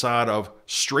values inside of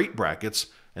straight brackets,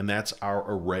 and that's our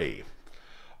array.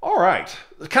 All right,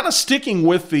 kind of sticking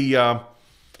with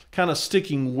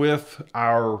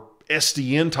our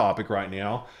SDN topic right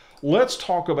now. Let's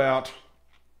talk about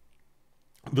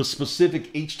the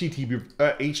specific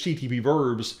HTTP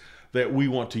verbs that we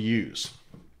want to use.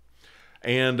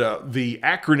 And the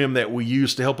acronym that we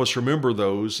use to help us remember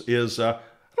those is, I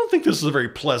don't think this is a very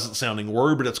pleasant sounding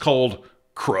word, but it's called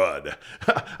CRUD.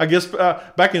 I guess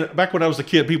back when I was a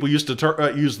kid, people used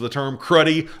to use the term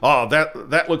cruddy. Oh,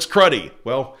 that looks cruddy.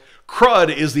 Well,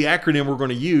 CRUD is the acronym we're going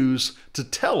to use to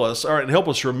tell us, and help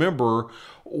us remember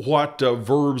what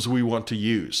verbs we want to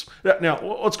use. Now,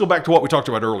 let's go back to what we talked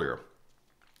about earlier.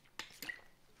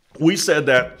 We said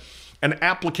that an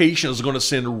application is going to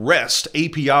send REST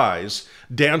APIs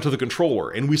down to the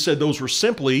controller, and we said those were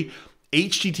simply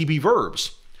HTTP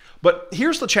verbs. But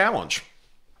here's the challenge.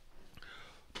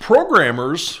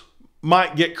 Programmers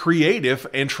might get creative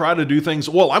and try to do things.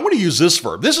 Well, I'm going to use this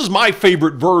verb. This is my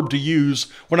favorite verb to use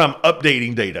when I'm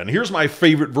updating data. And here's my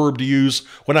favorite verb to use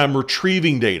when I'm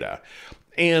retrieving data.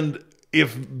 And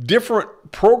if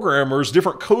different programmers,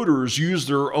 different coders use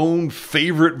their own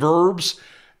favorite verbs,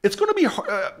 it's going to be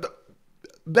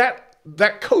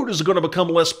that code is going to become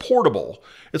less portable.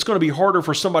 It's going to be harder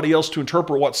for somebody else to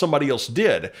interpret what somebody else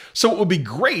did. So it would be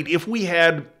great if we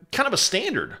had kind of a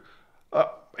standard.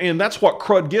 And that's what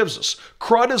CRUD gives us.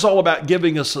 CRUD is all about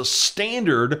giving us a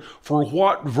standard for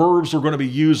what verbs we're going to be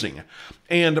using.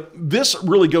 And this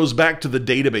really goes back to the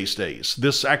database days.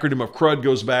 This acronym of CRUD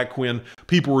goes back when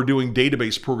people were doing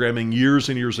database programming years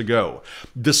and years ago.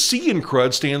 The C in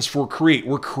CRUD stands for create.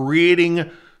 We're creating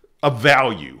a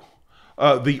value.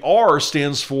 The R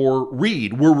stands for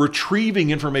read. We're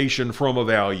retrieving information from a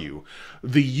value.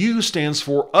 The U stands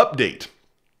for update.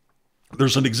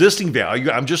 There's an existing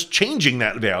value, I'm just changing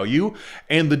that value,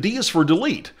 and the D is for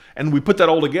delete. And we put that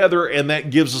all together, and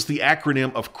that gives us the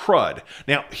acronym of CRUD.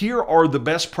 Now, here are the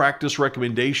best practice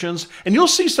recommendations, and you'll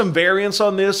see some variance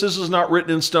on this. This is not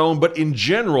written in stone, but in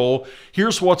general,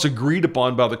 here's what's agreed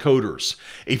upon by the coders.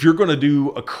 If you're going to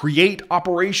do a create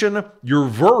operation, your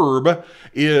verb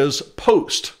is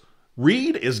post.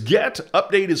 Read is get,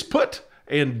 update is put,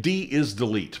 and D is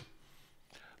delete.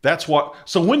 That's what,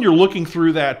 so when you're looking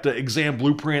through that exam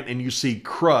blueprint and you see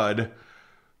CRUD,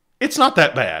 it's not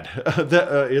that bad.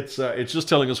 It's just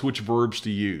telling us which verbs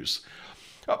to use.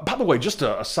 By the way, just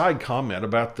a side comment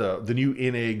about the new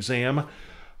NA exam.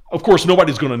 Of course,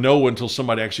 nobody's going to know until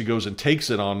somebody actually goes and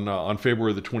takes it on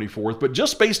February the 24th. But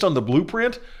just based on the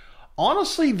blueprint,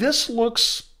 honestly, this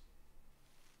looks,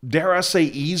 dare I say,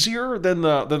 easier than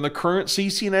the current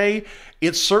CCNA.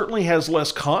 It certainly has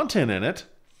less content in it.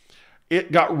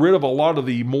 It got rid of a lot of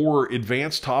the more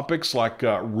advanced topics like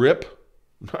RIP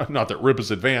Not that RIP is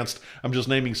advanced. I'm just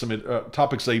naming some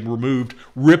topics they removed.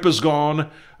 RIP is gone.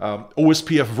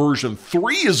 OSPF version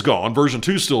 3 is gone. Version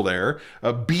 2 is still there.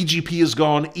 BGP is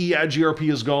gone.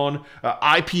 EIGRP is gone.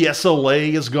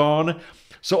 IPSLA is gone.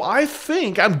 So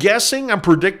I'm guessing, I'm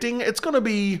predicting it's not going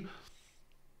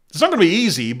to be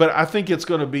easy, but I think it's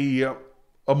going to be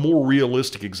a more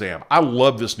realistic exam. I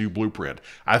love this new blueprint.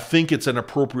 I think it's an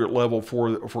appropriate level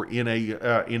for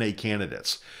NA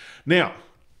candidates. Now,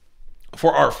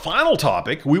 for our final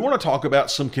topic, we want to talk about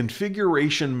some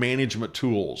configuration management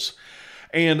tools.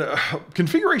 And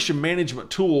configuration management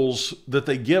tools that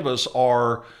they give us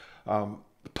are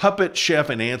Puppet, Chef,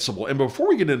 and Ansible. And before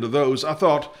we get into those, I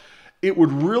thought it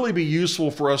would really be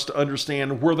useful for us to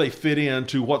understand where they fit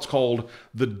into what's called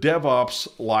the DevOps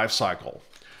lifecycle.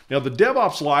 Now, the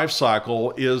DevOps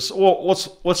lifecycle is, well,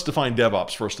 let's define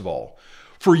DevOps first of all.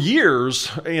 For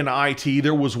years in IT,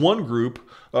 there was one group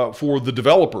for the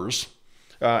developers,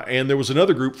 and there was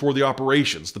another group for the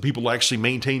operations, the people who actually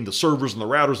maintain the servers and the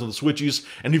routers and the switches,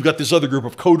 and you've got this other group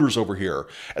of coders over here.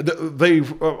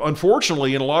 They've,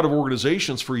 unfortunately, in a lot of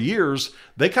organizations for years,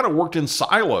 they kind of worked in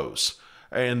silos.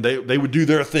 And they would do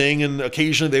their thing, and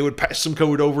occasionally they would pass some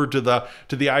code over to the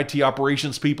IT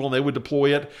operations people, and they would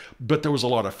deploy it. But there was a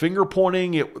lot of finger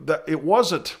pointing. There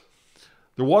wasn't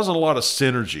a lot of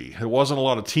synergy. There wasn't a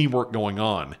lot of teamwork going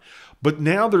on. But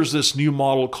now there's this new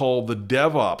model called the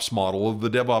DevOps model of the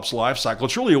DevOps lifecycle.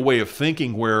 It's really a way of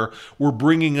thinking where we're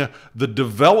bringing the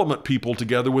development people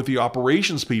together with the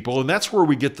operations people, and that's where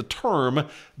we get the term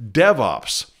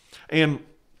DevOps. And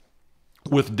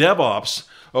with DevOps,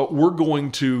 we're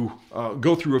going to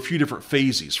go through a few different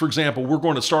phases. For example, we're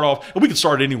going to start off, and we can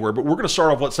start anywhere, but we're going to start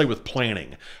off, let's say, with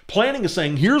planning. Planning is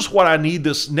saying, here's what I need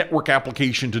this network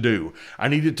application to do. I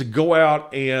need it to go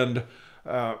out and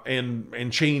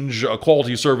change a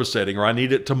quality service setting, or I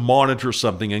need it to monitor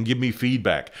something and give me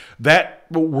feedback. That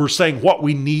we're saying what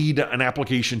we need an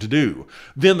application to do.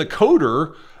 Then the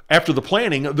coder, after the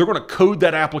planning, they're going to code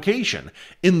that application.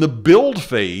 In the build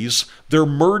phase, they're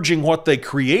merging what they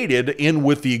created in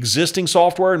with the existing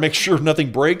software and make sure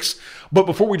nothing breaks. But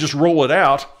before we just roll it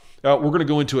out, we're going to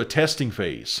go into a testing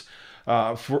phase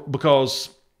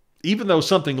because even though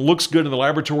something looks good in the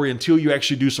laboratory, until you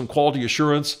actually do some quality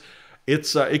assurance,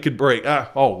 it could break.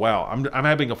 Oh wow, I'm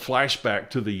having a flashback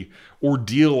to the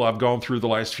ordeal I've gone through the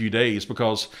last few days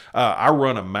because I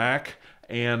run a Mac,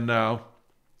 and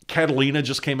Catalina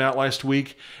just came out last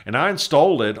week, and I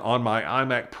installed it on my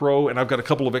iMac Pro, and I've got a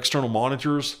couple of external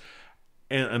monitors,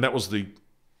 and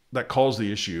that caused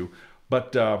the issue.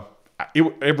 But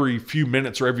every few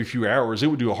minutes or every few hours, it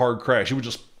would do a hard crash. It would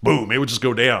just boom, it would just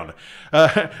go down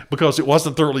because it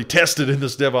wasn't thoroughly tested in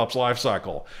this DevOps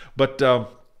lifecycle. But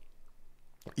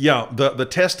yeah, the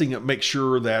testing makes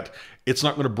sure that it's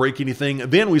not going to break anything.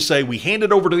 Then we hand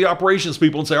it over to the operations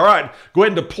people and say, all right, go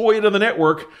ahead and deploy it in the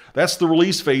network. That's the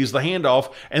release phase, the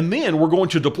handoff. And then we're going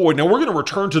to deploy. Now, we're going to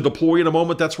return to deploy in a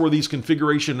moment. That's where these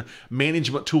configuration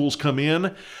management tools come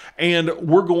in. And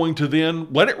we're going to then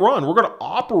let it run. We're going to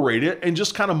operate it and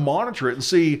just kind of monitor it and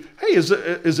see, hey, is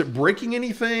it breaking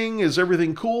anything? Is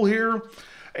everything cool here?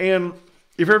 And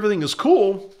if everything is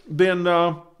cool, then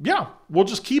yeah, we'll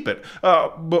just keep it.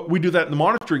 But we do that in the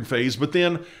monitoring phase, but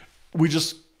then we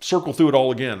just circle through it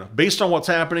all again. Based on what's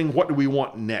happening, what do we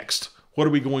want next? What are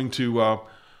we going to,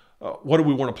 what do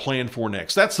we want to plan for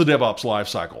next? That's the DevOps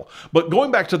lifecycle. But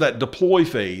going back to that deploy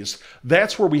phase,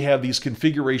 that's where we have these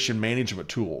configuration management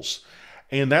tools.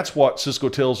 And that's what Cisco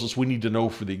tells us we need to know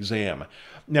for the exam.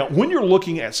 Now, when you're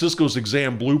looking at Cisco's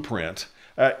exam blueprint,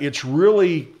 it's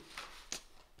really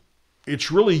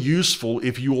useful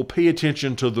if you will pay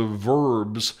attention to the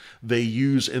verbs they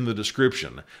use in the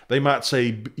description. They might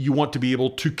say you want to be able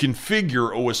to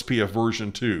configure OSPF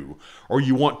version 2, or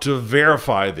you want to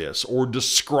verify this, or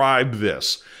describe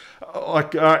this.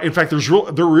 In fact,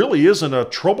 there really isn't a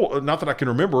not that I can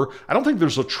remember, I don't think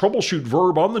there's a troubleshoot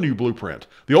verb on the new blueprint.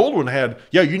 The old one had,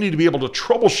 yeah, you need to be able to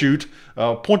troubleshoot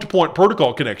point-to-point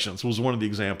protocol connections was one of the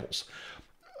examples.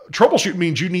 Troubleshoot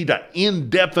means you need an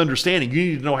in-depth understanding.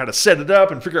 You need to know how to set it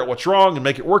up and figure out what's wrong and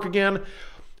make it work again.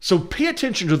 So pay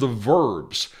attention to the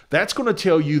verbs. That's going to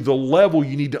tell you the level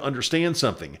you need to understand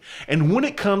something. And when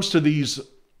it comes to these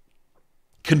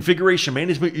configuration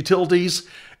management utilities,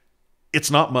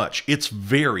 it's not much. It's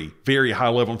very, very high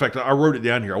level. In fact, I wrote it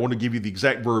down here. I want to give you the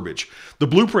exact verbiage. The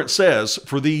blueprint says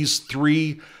for these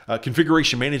three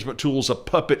configuration management tools of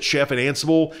Puppet, Chef, and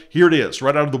Ansible, here it is,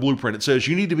 right out of the blueprint. It says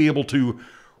you need to be able to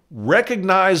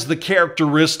recognize the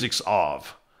characteristics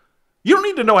of. You don't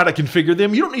need to know how to configure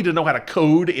them. You don't need to know how to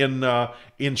code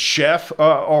in Chef,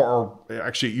 or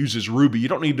actually it uses Ruby. You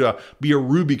don't need to be a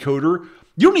Ruby coder.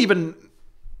 You don't even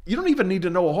you don't even need to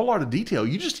know a whole lot of detail.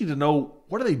 You just need to know,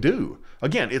 what do they do?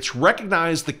 Again, it's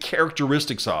recognize the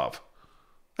characteristics of.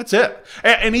 That's it.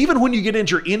 And even when you get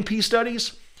into your NP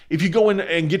studies, if you go in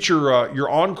and get your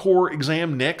Encore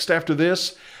exam next after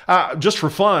this, just for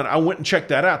fun, I went and checked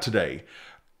that out today.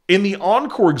 In the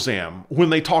Encore exam, when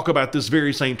they talk about this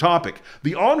very same topic,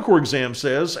 the Encore exam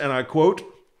says, and I quote,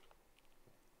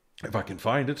 if I can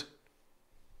find it.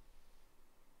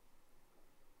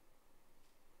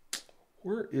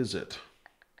 Where is it?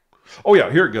 Oh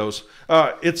yeah, here it goes.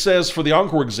 It says for the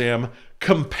Encore exam,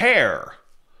 compare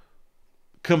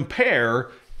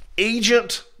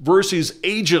agent versus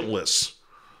agentless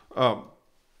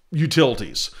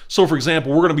utilities. So for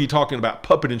example, we're going to be talking about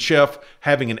Puppet and Chef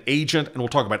having an agent, and we'll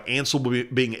talk about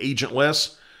Ansible being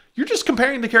agentless. You're just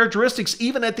comparing the characteristics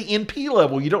even at the NP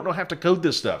level. You don't have to code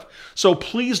this stuff. So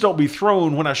please don't be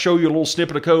thrown when I show you a little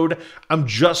snippet of code. I'm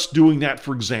just doing that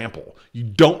for example. You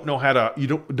don't know how to, you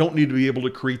don't need to be able to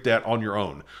create that on your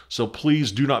own. So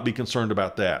please do not be concerned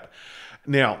about that.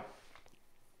 Now,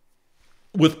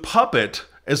 with Puppet,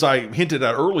 as I hinted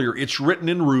at earlier, it's written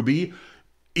in Ruby.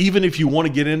 Even if you want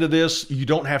to get into this, you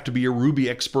don't have to be a Ruby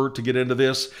expert to get into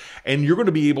this, and you're going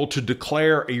to be able to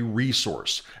declare a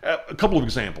resource. A couple of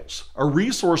examples. A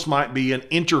resource might be an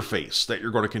interface that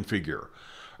you're going to configure.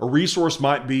 A resource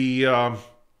might be an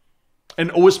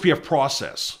OSPF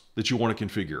process that you want to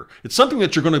configure. It's something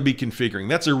that you're going to be configuring.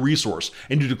 That's a resource,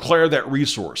 and you declare that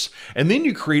resource. And then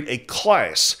you create a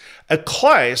class. A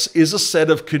class is a set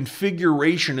of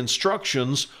configuration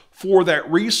instructions for that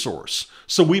resource.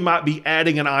 So we might be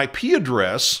adding an IP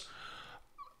address.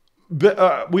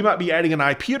 We might be adding an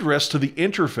IP address to the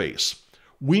interface.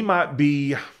 We might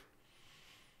be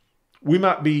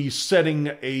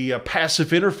setting a passive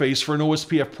interface for an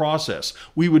OSPF process.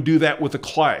 We would do that with a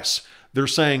class. They're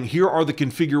saying, here are the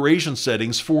configuration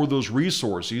settings for those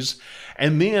resources.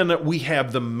 And then we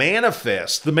have the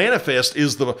manifest. The manifest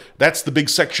is that's the big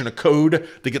section of code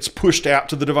that gets pushed out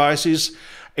to the devices.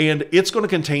 And it's going to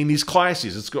contain these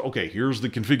classes. Okay, here's the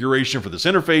configuration for this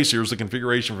interface. Here's the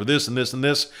configuration for this and this and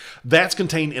this. That's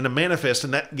contained in a manifest,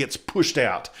 and that gets pushed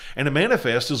out. And a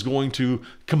manifest is going to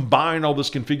combine all this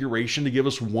configuration to give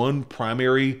us one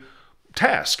primary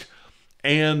task.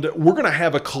 And we're going to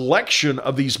have a collection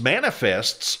of these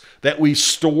manifests that we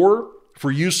store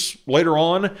for use later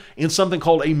on in something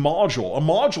called a module. A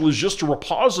module is just a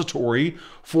repository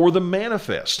for the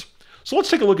manifest. So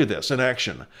let's take a look at this in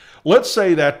action. Let's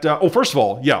say that, first of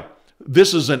all, yeah,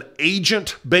 this is an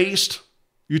agent-based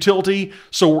utility.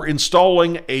 So we're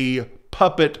installing a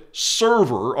Puppet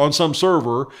server on some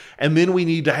server, and then we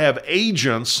need to have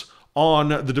agents on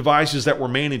the devices that we're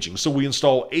managing. So we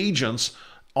install agents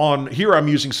on, here I'm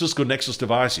using Cisco Nexus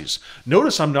devices.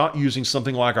 Notice I'm not using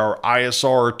something like our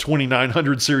ISR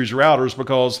 2900 series routers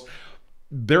because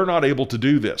they're not able to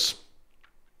do this.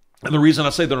 And the reason I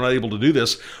say they're not able to do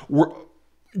this,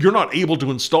 you're not able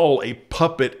to install a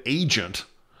Puppet agent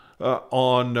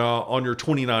on your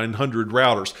 2900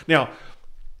 routers. Now,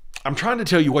 I'm trying to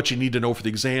tell you what you need to know for the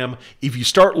exam. If you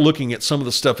start looking at some of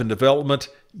the stuff in development,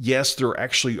 yes, there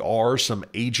actually are some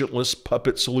agentless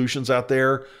Puppet solutions out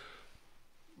there.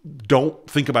 Don't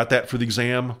think about that for the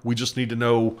exam. We just need to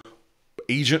know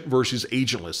agent versus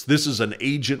agentless. This is an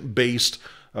agent-based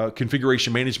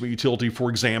configuration management utility for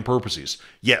exam purposes.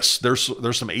 Yes, there's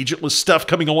some agentless stuff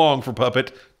coming along for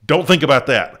Puppet. Don't think about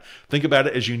that. Think about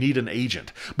it as you need an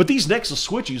agent. But these Nexus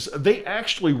switches, they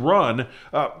actually run,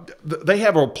 they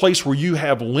have a place where you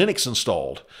have Linux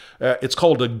installed. It's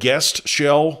called a guest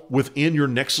shell within your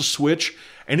Nexus switch,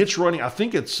 and it's running, I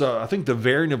think the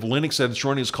variant of Linux that it's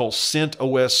running is called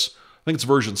CentOS. I think it's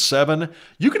version 7.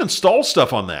 You can install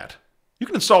stuff on that. You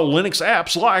can install Linux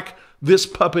apps like this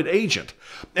Puppet agent.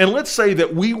 And let's say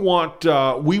that we want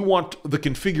the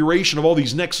configuration of all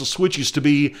these Nexus switches to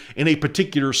be in a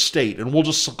particular state, and we'll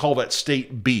just call that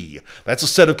state B. That's a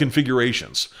set of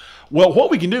configurations. Well, what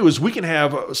we can do is we can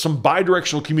have some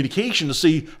bidirectional communication to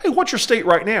see, hey, what's your state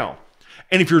right now?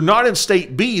 And if you're not in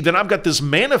state B, then I've got this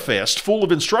manifest full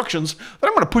of instructions that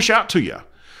I'm going to push out to you.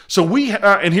 So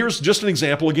and here's just an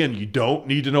example. Again, you don't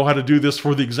need to know how to do this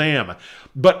for the exam,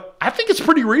 but I think it's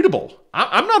pretty readable.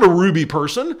 I'm not a Ruby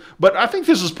person, but I think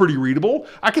this is pretty readable.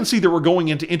 I can see that we're going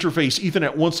into interface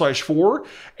Ethernet 1/4,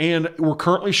 and we're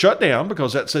currently shut down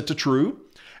because that's set to true.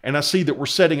 And I see that we're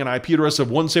setting an IP address of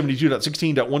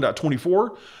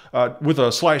 172.16.1.24 with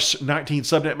a /19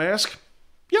 subnet mask.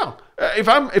 Yeah, if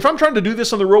I'm trying to do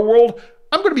this in the real world,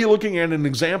 I'm going to be looking at an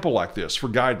example like this for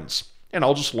guidance. And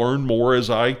I'll just learn more as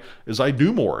I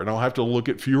do more, and I'll have to look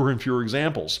at fewer and fewer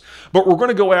examples. But we're going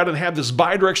to go out and have this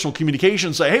bidirectional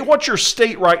communication, say, hey, what's your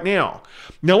state right now?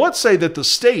 Now, let's say that the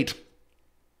state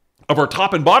of our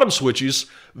top and bottom switches,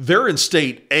 they're in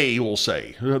state A, we'll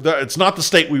say. It's not the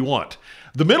state we want.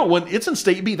 The middle one, it's in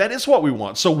state B. That is what we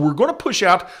want. So we're going to push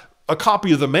out a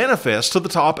copy of the manifest to the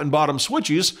top and bottom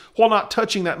switches while not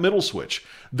touching that middle switch.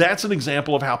 That's an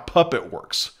example of how Puppet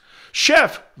works.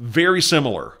 Chef, very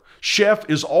similar. Chef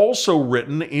is also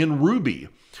written in Ruby,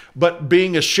 but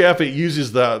being a chef, it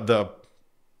uses the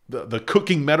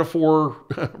cooking metaphor.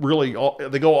 Really,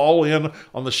 they go all in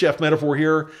on the chef metaphor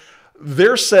here.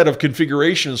 Their set of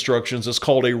configuration instructions is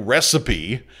called a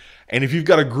recipe. And if you've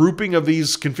got a grouping of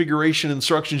these configuration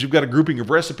instructions, you've got a grouping of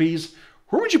recipes.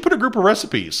 Where would you put a group of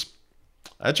recipes?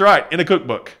 That's right, in a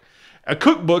cookbook. A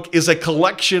cookbook is a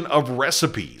collection of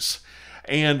recipes.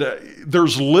 And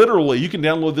there's literally, you can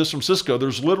download this from Cisco,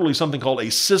 there's literally something called a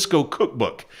Cisco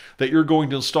cookbook that you're going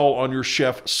to install on your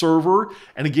Chef server.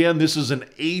 And again, this is an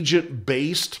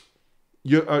agent-based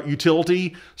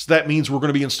utility. So that means we're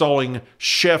going to be installing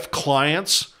Chef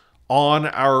clients on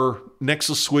our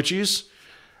Nexus switches.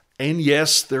 And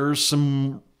yes, there's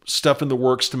some stuff in the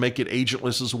works to make it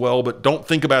agentless as well, but don't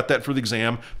think about that for the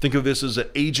exam. Think of this as an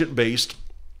agent-based.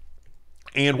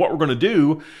 And what we're going to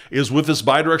do is with this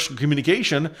bidirectional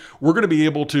communication, we're going to be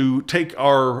able to take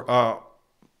our,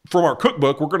 from our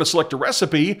cookbook, we're going to select a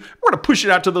recipe, we're going to push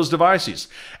it out to those devices.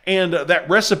 And that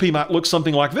recipe might look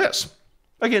something like this.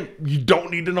 Again, you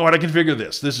don't need to know how to configure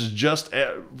this. This is just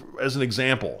as an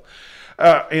example.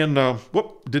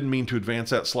 Whoop, didn't mean to advance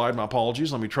that slide. My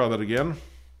apologies. Let me try that again.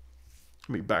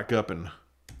 Let me back up and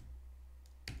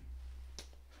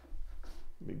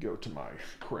let me go to my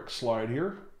correct slide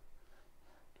here.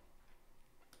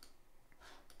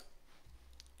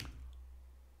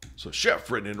 So Chef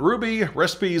written in Ruby,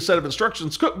 recipes, set of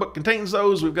instructions, cookbook contains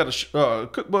those. We've got a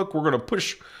cookbook. We're going to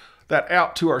push that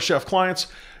out to our Chef clients.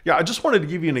 Yeah, I just wanted to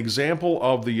give you an example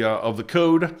of the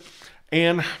code,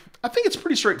 and I think it's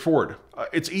pretty straightforward.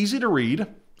 It's easy to read,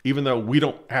 even though we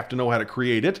don't have to know how to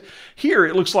create it. Here,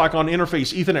 it looks like on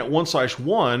interface Ethernet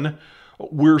 1/1,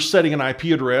 we're setting an IP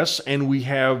address, and we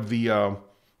have the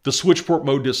switch port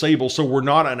mode disabled, so we're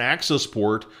not an access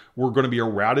port. We're going to be a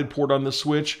routed port on this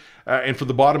switch. And for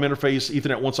the bottom interface,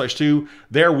 Ethernet 1/2,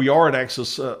 there we are an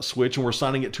access switch, and we're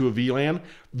assigning it to a VLAN.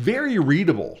 Very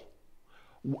readable.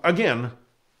 Again,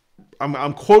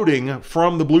 I'm quoting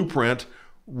from the blueprint,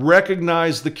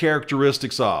 recognize the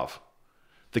characteristics of.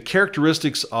 The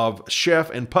characteristics of Chef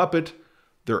and Puppet,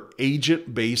 they're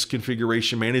agent-based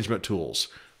configuration management tools.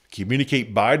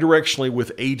 Communicate bidirectionally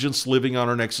with agents living on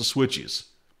our Nexus switches.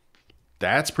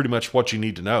 That's pretty much what you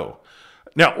need to know.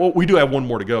 Now, well, we do have one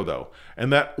more to go, though,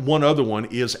 and that one other one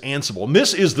is Ansible. And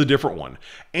this is the different one.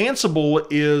 Ansible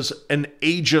is an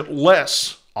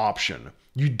agentless option.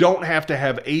 You don't have to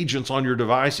have agents on your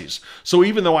devices. So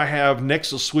even though I have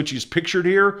Nexus switches pictured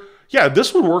here, yeah,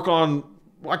 this would work on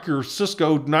like your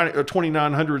Cisco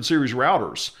 2900 series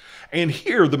routers. And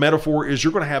here, the metaphor is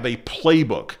you're going to have a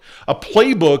playbook. A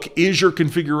playbook is your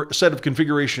set of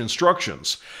configuration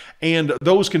instructions. And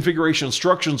those configuration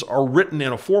instructions are written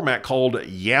in a format called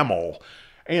YAML.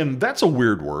 And that's a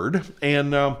weird word.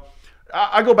 And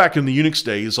I go back in the Unix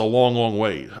days a long, long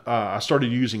way. I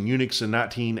started using Unix in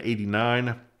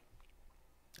 1989.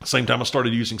 Same time I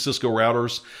started using Cisco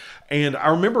routers. And I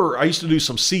remember I used to do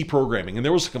some C programming, and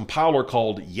there was a compiler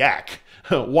called YACC,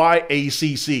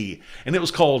 Y-A-C-C, and it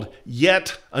was called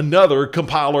Yet Another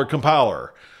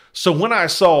Compiler. So when I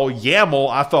saw YAML,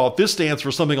 I thought this stands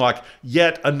for something like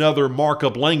Yet Another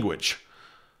Markup Language.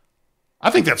 I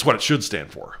think that's what it should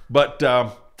stand for. But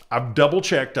I've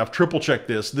double-checked, I've triple-checked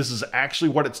this. This is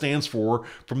actually what it stands for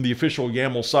from the official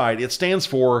YAML site. It stands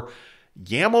for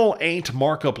YAML Ain't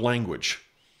Markup Language.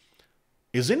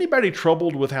 Is anybody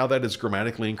troubled with how that is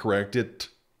grammatically incorrect?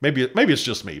 Maybe it's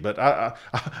just me, but I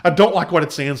don't like what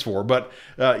it stands for. But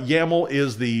YAML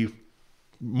is the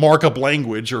markup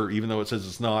language, or even though it says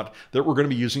it's not, that we're going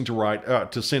to be using to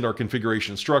write to send our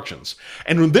configuration instructions.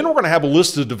 And then we're going to have a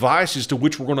list of devices to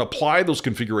which we're going to apply those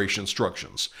configuration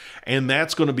instructions. And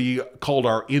that's going to be called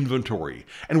our inventory.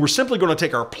 And we're simply going to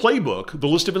take our playbook, the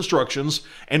list of instructions,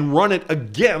 and run it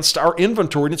against our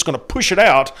inventory, and it's going to push it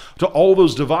out to all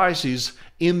those devices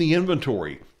in the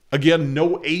inventory. Again,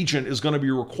 no agent is going to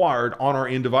be required on our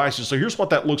end devices. So here's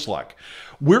what that looks like.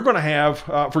 We're going to have,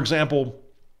 for example,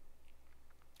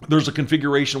 there's a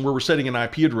configuration where we're setting an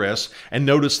IP address, and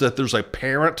notice that there's a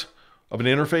parent of an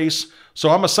interface. So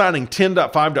I'm assigning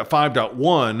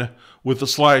 10.5.5.1 with the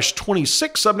 /26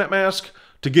 subnet mask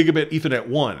to gigabit Ethernet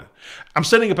 1. I'm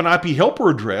setting up an IP helper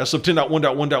address of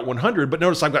 10.1.1.100, but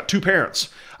notice I've got two parents.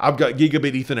 I've got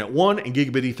gigabit Ethernet 1 and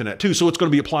gigabit Ethernet 2, so it's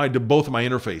going to be applied to both of my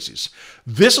interfaces.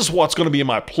 This is what's going to be in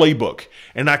my playbook,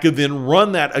 and I could then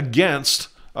run that against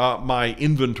my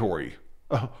inventory.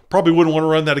 Probably wouldn't want to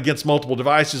run that against multiple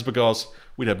devices because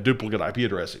we'd have duplicate IP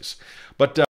addresses.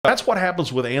 But that's what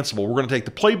happens with Ansible. We're going to take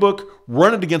the playbook,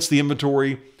 run it against the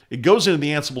inventory. It goes into the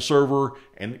Ansible server,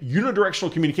 and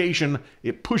unidirectional communication,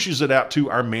 it pushes it out to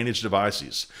our managed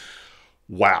devices.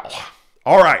 Wow.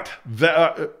 All right.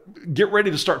 Get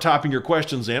ready to start typing your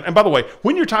questions in. And by the way,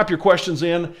 when you type your questions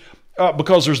in,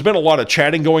 because there's been a lot of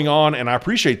chatting going on, and I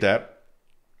appreciate that,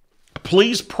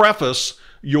 please preface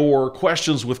your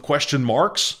questions with question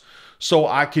marks so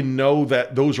I can know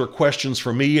that those are questions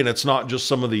for me and it's not just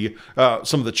some of the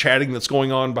chatting that's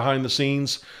going on behind the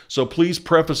scenes. So please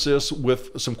preface this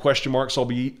with some question marks. I'll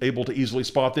be able to easily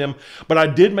spot them. But I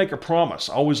did make a promise.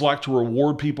 I always like to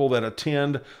reward people that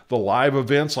attend the live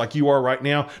events like you are right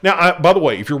now. Now, by the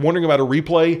way, if you're wondering about a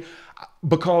replay,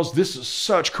 because this is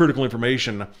such critical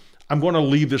information, I'm going to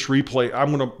leave this replay.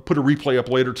 I'm going to put a replay up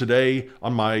later today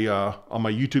on my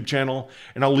YouTube channel,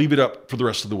 and I'll leave it up for the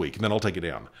rest of the week, and then I'll take it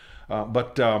down.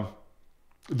 But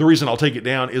the reason I'll take it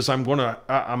down is I'm going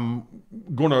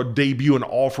to debut an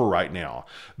offer right now.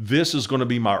 This is going to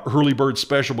be my early bird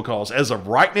special because as of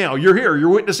right now, you're here, you're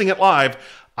witnessing it live.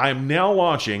 I am now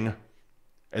launching,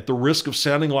 at the risk of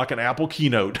sounding like an Apple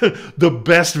keynote, the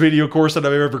best video course that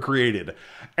I've ever created.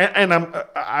 And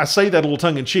I say that a little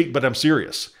tongue in cheek, but I'm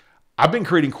serious. I've been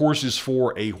creating courses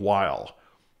for a while.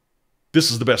 This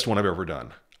is the best one I've ever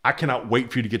done. I cannot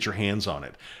wait for you to get your hands on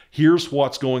it. Here's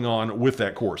what's going on with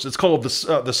that course. It's called the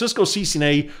Cisco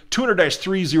CCNA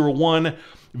 200-301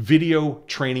 Video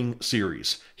Training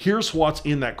Series. Here's what's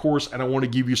in that course, and I want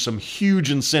to give you some huge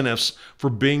incentives for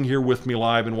being here with me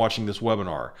live and watching this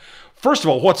webinar. First of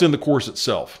all, what's in the course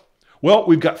itself? Well,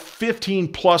 we've got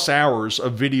 15 plus hours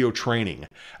of video training.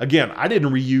 Again, I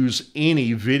didn't reuse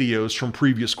any videos from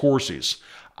previous courses.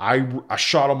 I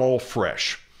shot them all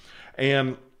fresh.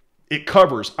 And it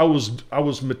covers, I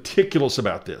was meticulous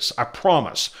about this. I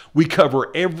promise. We cover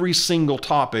every single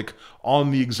topic on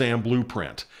the exam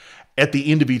blueprint. At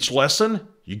the end of each lesson,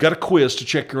 you got a quiz to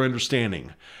check your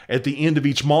understanding. At the end of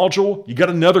each module, you got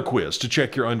another quiz to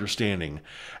check your understanding.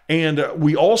 And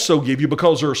we also give you,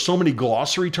 because there are so many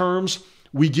glossary terms,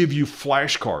 we give you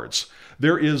flashcards.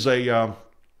 There is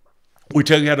we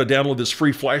tell you how to download this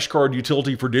free flashcard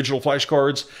utility for digital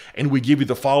flashcards, and we give you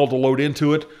the file to load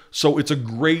into it. So it's a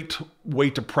great way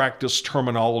to practice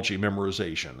terminology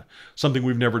memorization, something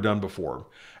we've never done before.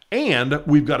 And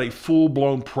we've got a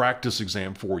full-blown practice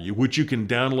exam for you, which you can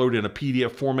download in a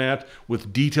PDF format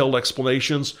with detailed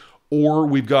explanations, or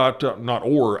we've got,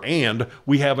 and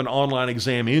we have an online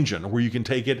exam engine where you can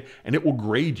take it and it will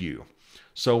grade you.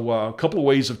 So a couple of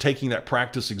ways of taking that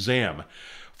practice exam.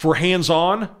 For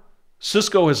hands-on,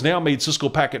 Cisco has now made Cisco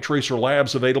Packet Tracer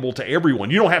Labs available to everyone.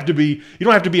 You don't have to be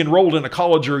enrolled in a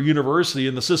college or a university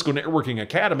in the Cisco Networking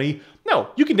Academy.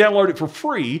 No, you can download it for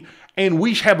free. And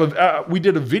we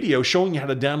did a video showing you how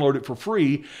to download it for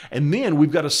free. And then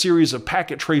we've got a series of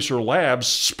Packet Tracer Labs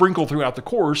sprinkled throughout the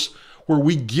course where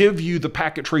we give you the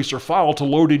Packet Tracer file to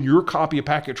load in your copy of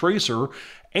Packet Tracer.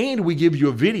 And we give you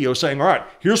a video saying, all right,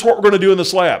 here's what we're going to do in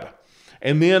this lab.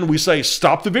 And then we say,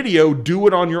 stop the video, do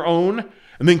it on your own,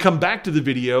 and then come back to the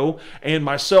video, and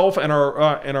myself and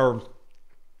our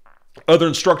other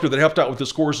instructor that helped out with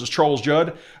this course is Charles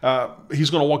Judd.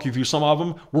 He's going to walk you through some of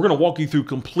them. We're going to walk you through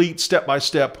complete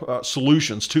step-by-step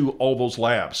solutions to all those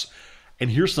labs.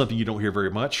 And here's something you don't hear very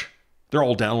much. They're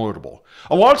all downloadable.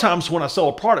 A lot of times when I sell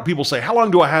a product, people say, how long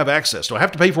do I have access? Do I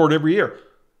have to pay for it every year?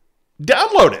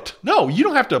 Download it. No, you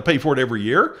don't have to pay for it every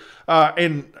year.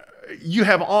 And you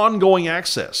have ongoing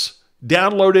access.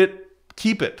 Download it,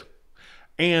 keep it.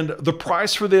 And the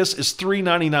price for this is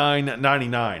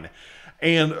 $399.99.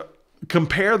 And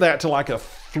compare that to like a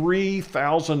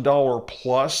 $3,000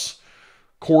 plus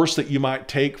course that you might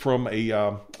take from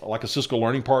like a Cisco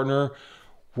Learning Partner,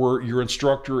 where your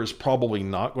instructor is probably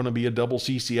not going to be a double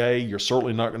CCA. You're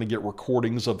certainly not going to get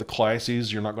recordings of the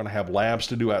classes. You're not going to have labs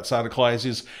to do outside of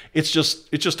classes. It's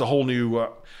just a whole new,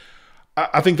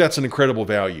 I think that's an incredible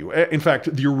value. In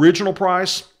fact, the original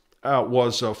price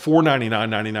was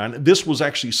 $499.99. This was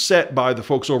actually set by the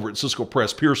folks over at Cisco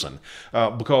Press Pearson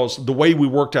because the way we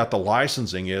worked out the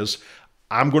licensing is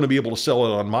I'm going to be able to sell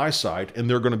it on my site and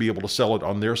they're going to be able to sell it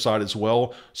on their site as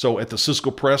well. So at the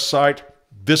Cisco Press site,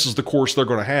 this is the course they're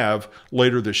going to have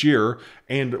later this year,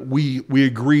 and we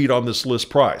agreed on this list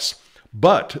price.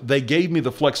 But they gave me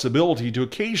the flexibility to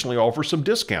occasionally offer some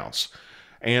discounts.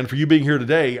 And for you being here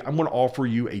today, I'm going to offer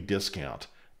you a discount,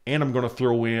 and I'm going to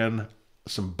throw in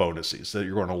some bonuses that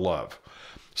you're going to love.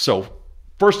 So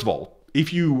first of all,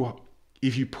 if you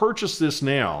purchase this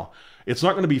now, it's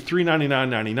not going to be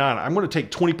 $399.99. I'm going to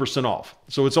take 20% off.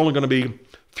 So it's only going to be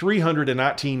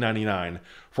 $319.99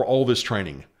 for all this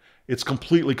training. It's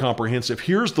completely comprehensive.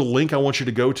 Here's the link I want you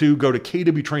to go to. Go to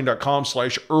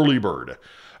kwtrain.com/earlybird.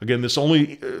 Again, this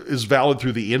only is valid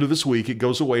through the end of this week. It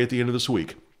goes away at the end of this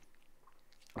week.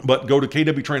 But go to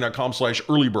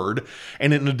kwtrain.com/earlybird.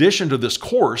 And in addition to this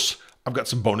course, I've got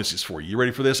some bonuses for you. You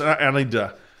ready for this? I need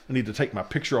to take my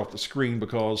picture off the screen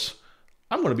because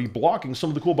I'm going to be blocking some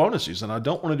of the cool bonuses, and I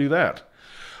don't want to do that.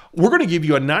 We're going to give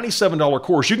you a $97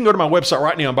 course. You can go to my website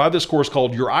right now and buy this course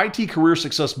called Your IT Career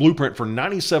Success Blueprint for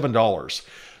 $97.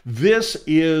 This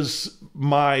is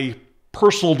my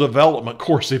personal development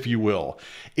course, if you will.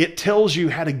 It tells you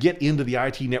how to get into the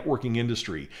IT networking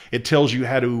industry. It tells you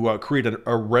how to create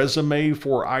a resume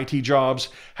for IT jobs,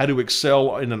 how to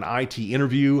excel in an IT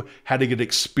interview, how to get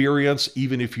experience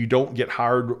even if you don't get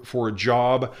hired for a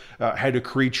job, how to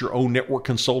create your own network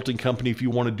consulting company if you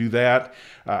want to do that,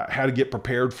 how to get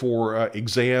prepared for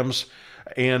exams.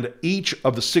 And each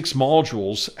of the 6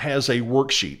 modules has a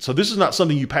worksheet. So this is not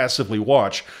something you passively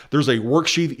watch. There's a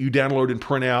worksheet that you download and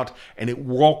print out, and it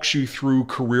walks you through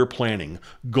career planning,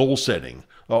 goal setting.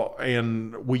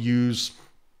 And we use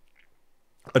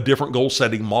a different goal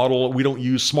setting model. We don't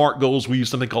use SMART goals. We use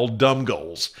something called dumb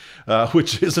goals,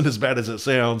 which isn't as bad as it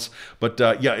sounds. But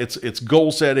yeah, it's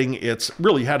goal setting. It's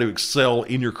really how to excel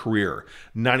in your career.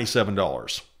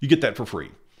 $97. You get that for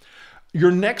free.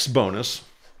 Your next bonus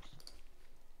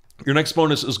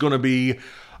is going to be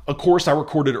a course I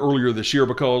recorded earlier this year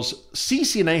because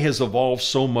CCNA has evolved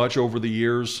so much over the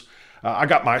years. I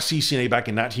got my CCNA back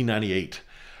in 1998.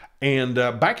 And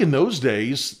back in those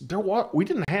days, we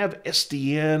didn't have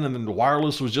SDN, and then the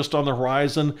wireless was just on the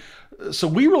horizon. So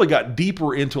we really got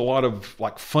deeper into a lot of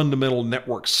like fundamental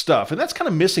network stuff, and that's kind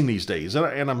of missing these days.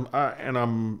 And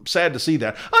I'm sad to see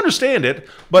that. I understand it,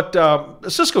 but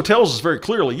Cisco tells us very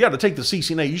clearly, yeah, to take the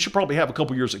CCNA, you should probably have a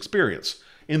couple years experience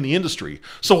in the industry.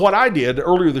 So what I did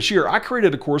earlier this year, I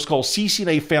created a course called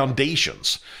CCNA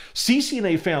Foundations.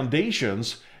 CCNA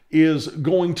Foundations is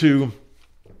going to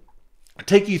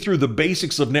take you through the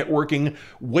basics of networking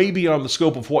way beyond the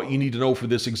scope of what you need to know for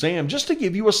this exam, just to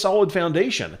give you a solid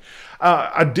foundation.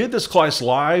 I did this class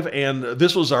live, and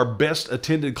this was our best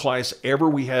attended class ever.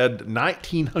 We had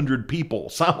 1,900 people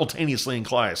simultaneously in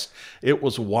class. It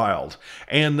was wild.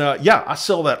 And yeah, I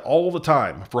sell that all the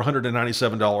time for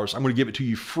 $197. I'm going to give it to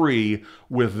you free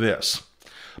with this.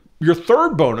 Your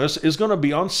third bonus is going to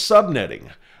be on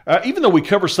subnetting. Even though we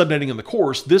cover subnetting in the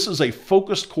course, this is a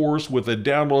focused course with a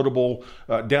downloadable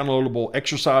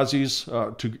exercises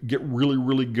to get really,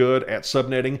 really good at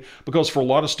subnetting. Because for a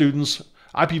lot of students,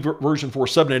 IPv4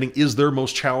 subnetting is their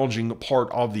most challenging part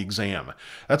of the exam.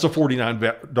 That's a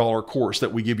 $49 course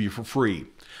that we give you for free.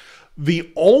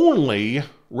 The only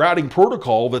routing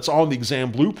protocol that's on the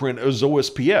exam blueprint is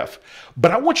OSPF.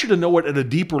 But I want you to know it at a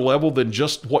deeper level than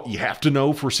just what you have to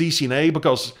know for CCNA,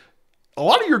 because a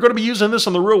lot of you are going to be using this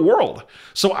in the real world.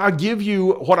 So I give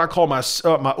you what I call my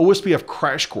OSPF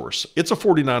crash course. It's a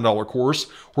 $49 course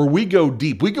where we go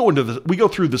deep. We go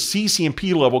through the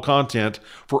CCNP level content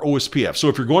for OSPF. So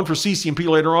if you're going for CCNP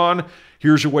later on,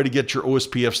 here's your way to get your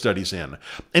OSPF studies in.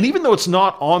 And even though it's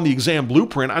not on the exam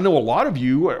blueprint, I know a lot of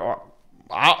you,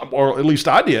 or at least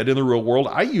I did in the real world,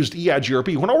 I used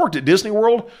EIGRP. When I worked at Disney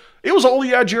World, it was all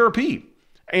EIGRP.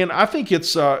 And I think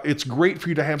it's great for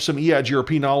you to have some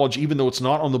EIGRP knowledge, even though it's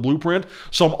not on the blueprint.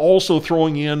 So I'm also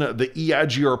throwing in the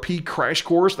EIGRP crash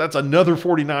course. That's another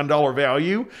 $49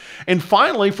 value. And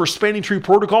finally, for Spanning Tree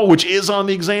Protocol, which is on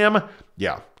the exam,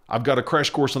 yeah, I've got a crash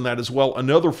course on that as well.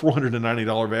 Another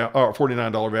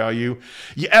 $49 value.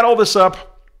 You add all this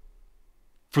up,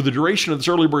 for the duration of this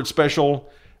early bird special,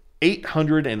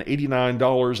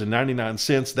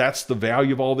 $889.99. That's the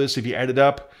value of all this. If you add it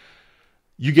up,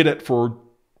 you get it for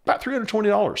about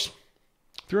 $320.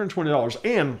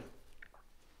 And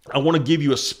I want to give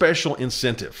you a special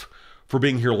incentive for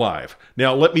being here live.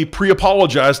 Now, let me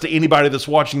pre-apologize to anybody that's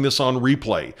watching this on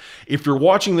replay. If you're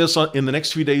watching this in the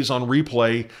next few days on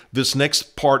replay, this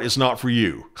next part is not for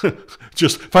you.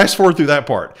 Just fast forward through that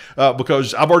part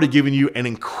because I've already given you an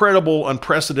incredible,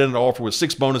 unprecedented offer with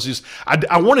 6 bonuses.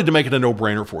 I wanted to make it a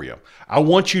no-brainer for you. I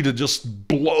want you to just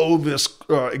blow this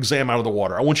exam out of the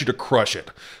water. I want you to crush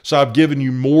it. So I've given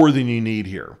you more than you need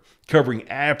here, covering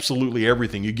absolutely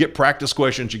everything. You get practice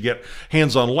questions, you get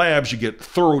hands-on labs, you get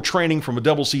thorough training from a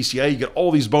double CCA, you get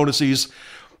all these bonuses.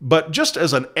 But just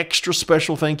as an extra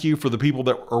special thank you for the people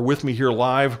that are with me here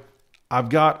live, I've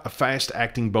got a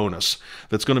fast-acting bonus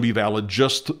that's going to be valid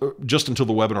just until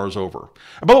the webinar is over.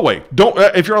 And by the way,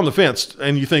 if you're on the fence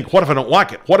and you think, what if I don't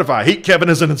like it? What if I hate Kevin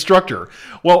as an instructor?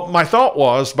 Well, my thought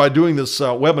was, by doing this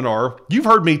webinar, you've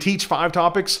heard me teach 5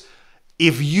 topics.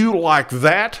 If you like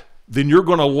that, then you're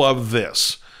going to love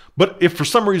this. But if for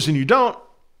some reason you don't,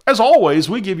 as always,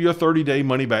 we give you a 30-day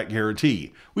money-back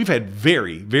guarantee. We've had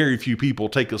very, very few people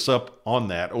take us up on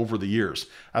that over the years.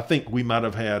 I think we might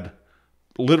have had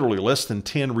literally less than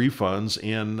 10 refunds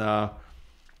in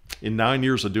 9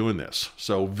 years of doing this.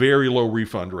 So very low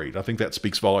refund rate. I think that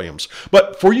speaks volumes.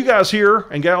 But for you guys here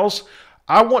and gals,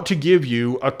 I want to give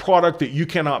you a product that you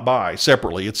cannot buy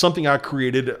separately. It's something I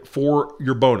created for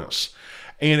your bonus,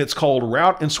 and it's called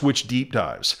Route and Switch Deep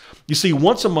Dives. You see,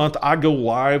 once a month I go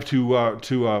live to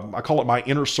I call it my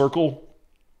Inner Circle.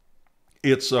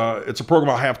 It's a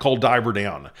program I have called Diver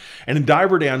Down. And in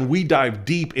Diver Down, we dive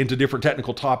deep into different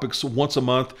technical topics once a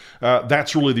month.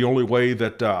 That's really the only way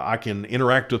that I can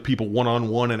interact with people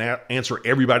one-on-one and answer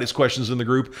everybody's questions in the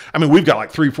group. I mean, we've got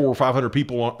like 300, 400, or 500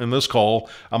 people in this call.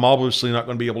 I'm obviously not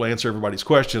going to be able to answer everybody's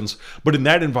questions, but in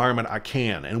that environment, I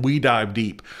can, and we dive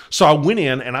deep. So I went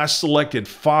in and I selected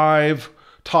 5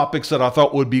 topics that I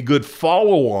thought would be good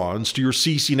follow-ons to your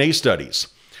CCNA studies.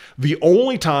 The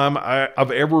only time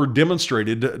I've ever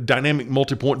demonstrated dynamic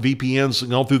multi-point VPNs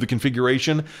and all through the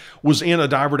configuration was in a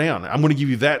Diver Down. I'm going to give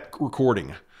you that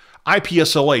recording.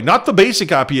 IPSLA, not the basic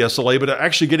IPSLA, but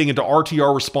actually getting into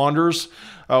RTR responders.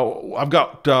 I've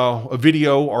got a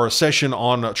video or a session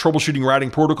on troubleshooting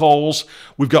routing protocols.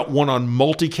 We've got one on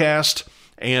multicast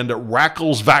and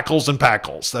RACLs, VACLs, and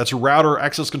PACLs. That's a router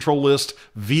access control list,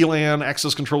 VLAN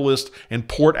access control list, and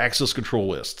port access control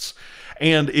lists.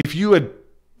 And if you had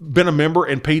been a member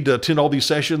and paid to attend all these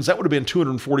sessions, that would have been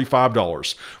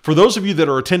 $245. For those of you that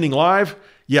are attending live,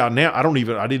 yeah, now I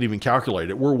didn't even calculate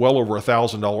it. We're well over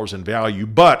 $1,000 in value,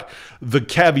 but the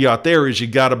caveat there is you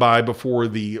got to buy before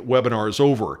the webinar is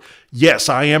over. Yes,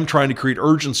 I am trying to create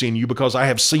urgency in you because I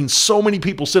have seen so many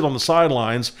people sit on the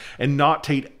sidelines and not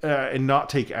take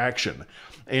action,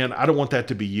 and I don't want that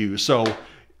to be you. So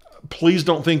please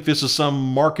don't think this is some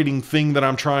marketing thing that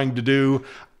I'm trying to do.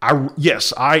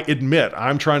 Yes, I admit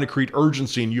I'm trying to create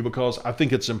urgency in you because I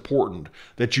think it's important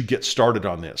that you get started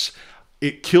on this.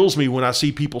 It kills me when I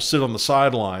see people sit on the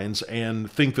sidelines and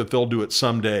think that they'll do it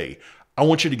someday. I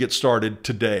want you to get started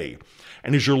today.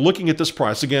 And as you're looking at this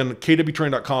price, again,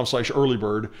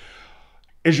 kwtrain.com/earlybird,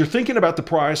 as you're thinking about the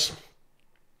price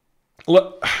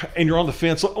and you're on the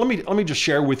fence, let me just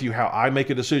share with you how I make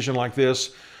a decision like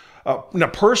this. Now,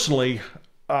 personally,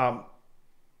 I'm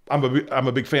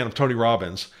a big fan of Tony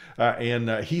Robbins,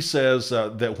 and he says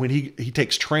that when he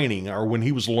takes training or when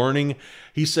he was learning,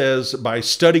 he says by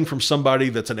studying from somebody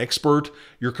that's an expert,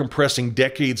 you're compressing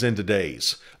decades into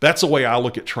days. That's the way I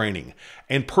look at training.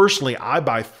 And personally, I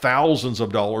buy thousands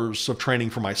of dollars of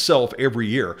training for myself every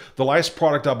year. The last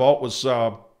product I bought was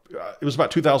it was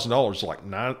about $2,000, like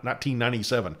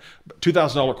 $1997,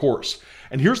 $2,000 course.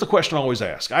 And here's the question I always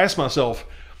ask. I ask myself,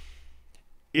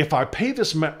 if I pay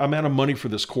this amount of money for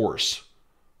this course,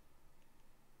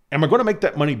 am I going to make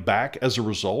that money back as a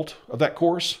result of that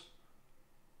course?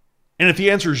 And if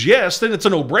the answer is yes, then it's a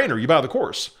no-brainer. You buy the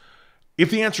course.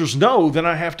 If the answer is no, then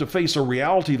I have to face a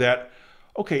reality that,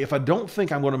 okay, if I don't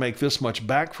think I'm going to make this much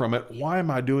back from it, why am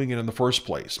I doing it in the first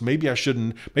place? Maybe I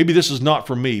shouldn't. Maybe this is not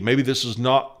for me. Maybe this is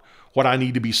not what I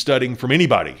need to be studying from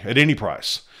anybody at any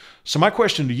price. So my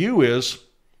question to you is,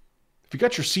 if you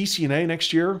got your CCNA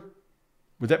next year,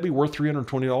 would that be worth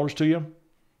 $320 to you?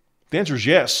 The answer is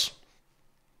yes.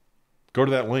 Go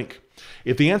to that link.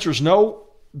 If the answer is no,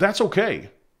 that's okay.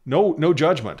 No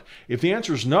judgment. If the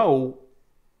answer is no,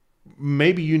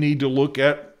 maybe you need to look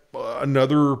at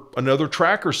another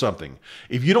track or something.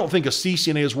 If you don't think a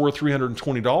CCNA is worth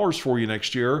 $320 for you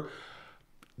next year,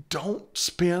 don't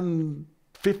spend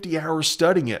 50 hours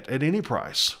studying it at any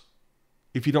price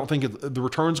if you don't think the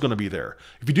return's going to be there.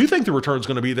 If you do think the return's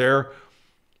going to be there,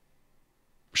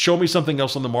 show me something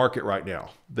else on the market right now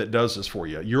that does this for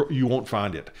you. You won't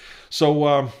find it.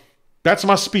 So that's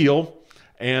my spiel,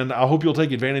 and I hope you'll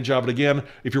take advantage of it. Again,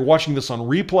 if you're watching this on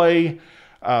replay,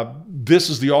 this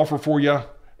is the offer for you.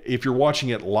 If you're watching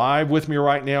it live with me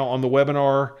right now on the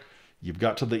webinar, you've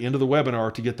got to the end of the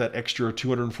webinar to get that extra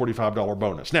 $245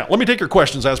 bonus. Now, let me take your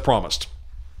questions as promised.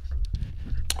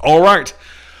 All right.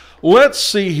 Let's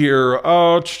see here.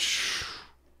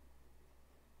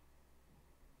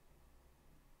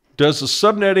 Does the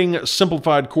subnetting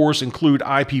simplified course include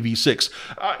IPv6?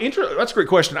 That's a great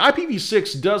question.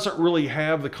 IPv6 doesn't really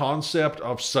have the concept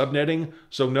of subnetting.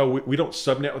 So no, we don't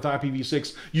subnet with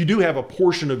IPv6. You do have a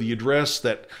portion of the address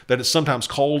that is sometimes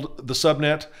called the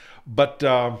subnet, but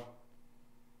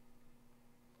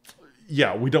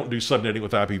yeah, we don't do subnetting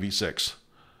with IPv6.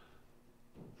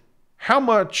 How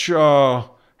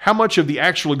how much of the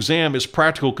actual exam is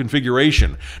practical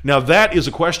configuration? Now that is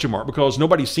a question mark because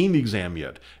nobody's seen the exam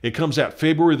yet. It comes out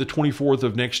February the 24th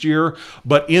of next year.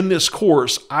 But in this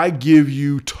course, I give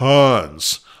you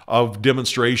tons of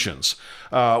demonstrations.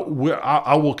 I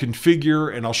will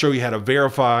configure and I'll show you how to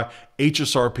verify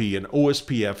HSRP and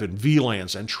OSPF and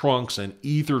VLANs and trunks and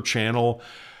Ether channel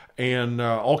and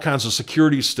all kinds of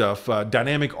security stuff,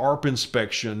 dynamic ARP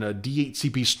inspection,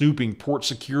 DHCP snooping, port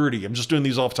security. I'm just doing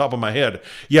these off the top of my head.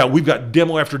 Yeah, we've got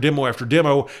demo after demo after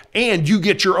demo, and you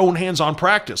get your own hands-on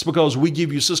practice because we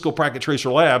give you Cisco Packet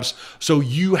Tracer Labs, so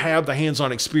you have the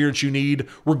hands-on experience you need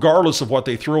regardless of what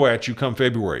they throw at you come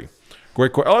February.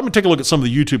 Great question. Let me take a look at some of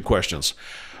the YouTube questions.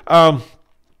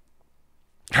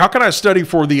 How can I study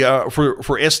for the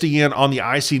for SDN on the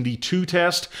ICD-2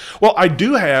 test? Well, I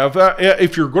do have,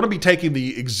 if you're going to be taking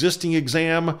the existing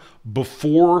exam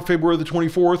before February the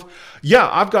 24th, yeah,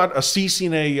 I've got a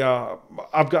CCNA,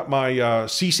 I've got my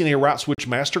CCNA Route Switch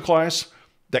Masterclass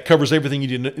that covers everything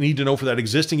you need to know for that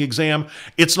existing exam.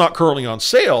 It's not currently on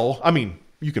sale. I mean,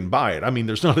 you can buy it. I mean,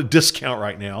 there's not a discount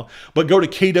right now, but go to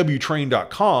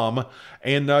kwtrain.com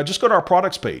and just go to our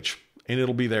products page and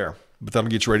it'll be there. But that'll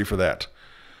get you ready for that.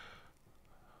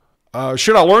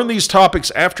 Should I learn these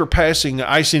topics after passing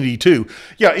ICD-2?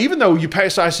 Yeah, even though you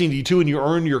pass ICD-2 and you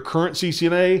earn your current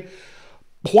CCNA,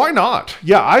 why not?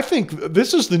 Yeah, I think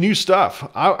this is the new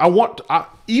stuff.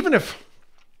 Even if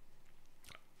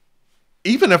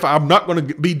I'm not going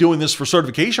to be doing this for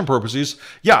certification purposes,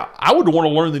 yeah, I would want to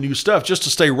learn the new stuff just to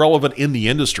stay relevant in the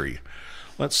industry.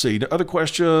 Let's see, other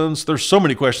questions. There's so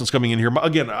many questions coming in here.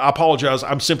 Again, I apologize.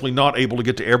 I'm simply not able to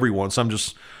get to everyone, so I'm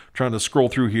just trying to scroll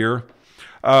through here.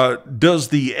 Does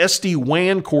the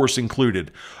SD-WAN course included?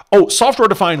 Oh,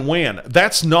 software-defined WAN.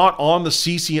 That's not on the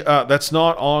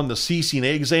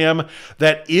CCNA exam.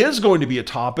 That is going to be a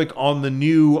topic on the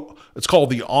new. It's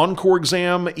called the Encore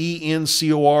exam,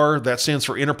 ENCOR. That stands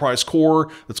for Enterprise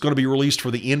Core. That's going to be released for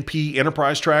the NP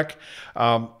Enterprise track.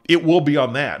 It will be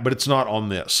on that, but it's not on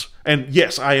this. And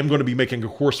yes, I am going to be making a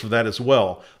course for that as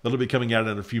well. That'll be coming out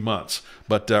in a few months.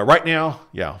 But right now,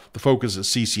 yeah, the focus is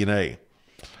CCNA.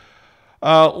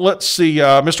 Let's see,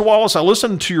 Mr. Wallace, I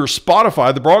listened to your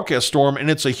Spotify, The Broadcast Storm, and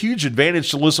it's a huge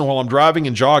advantage to listen while I'm driving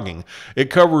and jogging.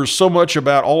 It covers so much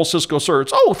about all Cisco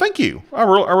certs. Oh, thank you. I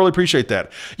really appreciate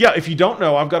that. Yeah, if you don't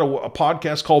know, I've got a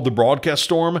podcast called The Broadcast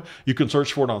Storm. You can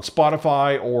search for it on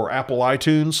Spotify or Apple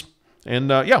iTunes. And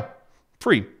yeah,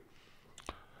 free.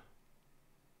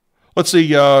 Let's see.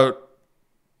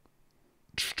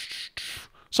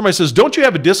 Somebody says, don't you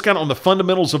have a discount on the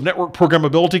Fundamentals of Network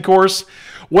Programmability course?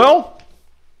 Well,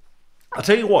 I'll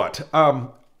tell you what,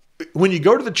 when you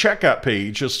go to the checkout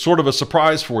page, it's sort of a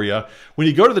surprise for you. When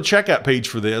you go to the checkout page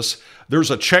for this,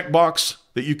 there's a checkbox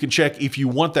that you can check if you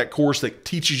want that course that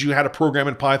teaches you how to program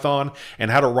in Python and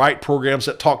how to write programs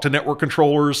that talk to network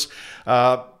controllers.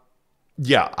 Yeah,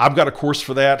 I've got a course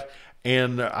for that,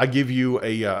 and I give you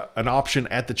an option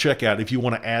at the checkout. If you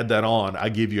want to add that on, I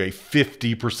give you a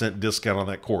 50% discount on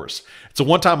that course. It's a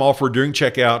one-time offer during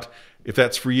checkout. If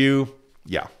that's for you,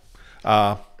 yeah.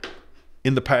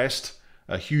 In the past,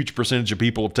 a huge percentage of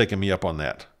people have taken me up on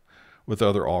that with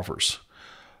other offers.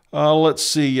 Let's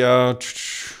see.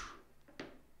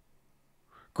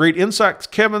 Great insights,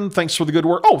 Kevin. Thanks for the good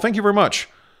work. Oh, thank you very much.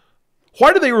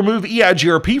 Why do they remove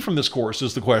EIGRP from this course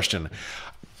is the question.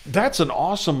 That's an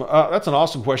awesome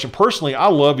question. Personally, I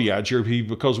love EIGRP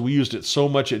because we used it so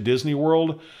much at Disney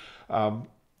World. I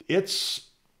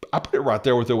put it right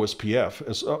there with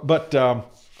OSPF. But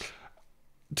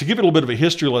to give it a little bit of a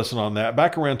history lesson on that,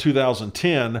 back around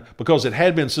 2010, because it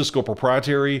had been Cisco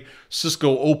proprietary,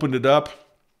 Cisco opened it up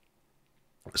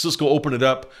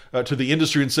to the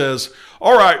industry and says,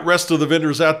 all right, rest of the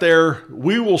vendors out there,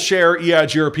 we will share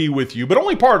EIGRP with you, but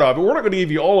only part of it. We're not going to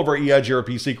give you all of our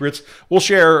EIGRP secrets. We'll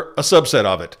share a subset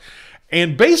of it.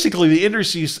 And basically the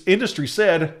industry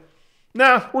said,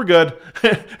 nah, we're good.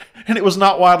 And it was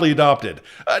not widely adopted.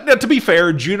 Now, to be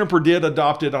fair, Juniper did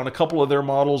adopt it on a couple of their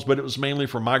models, but it was mainly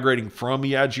for migrating from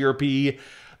EIGRP.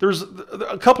 There's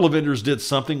a couple of vendors did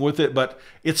something with it, but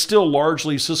it's still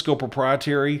largely Cisco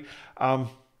proprietary.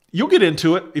 You'll get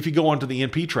into it if you go onto the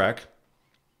NP track.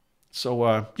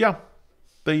 So, yeah,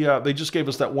 they just gave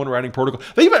us that one routing protocol.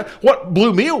 What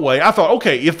blew me away, I thought,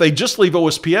 okay, if they just leave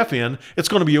OSPF in, it's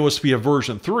going to be OSPF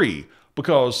version 3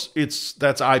 because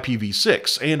that's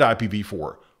IPv6 and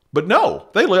IPv4. But no,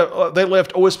 they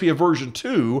left OSPF version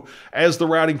 2 as the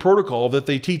routing protocol that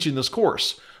they teach in this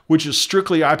course, which is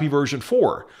strictly IP version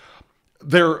 4.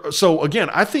 So again,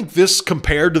 I think this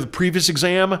compared to the previous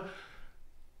exam,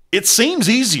 it seems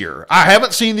easier. I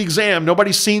haven't seen the exam.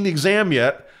 Nobody's seen the exam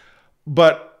yet.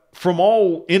 But from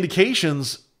all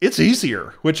indications, it's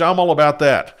easier, which I'm all about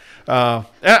that.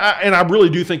 And I really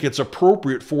do think it's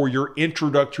appropriate for your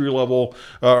introductory level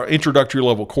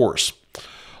course.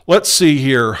 Let's see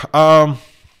here.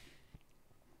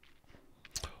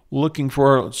 Looking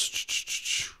for.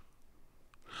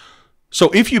 So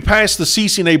if you pass the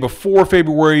CCNA before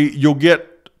February, you'll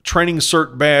get training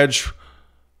cert badge.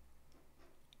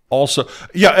 Also,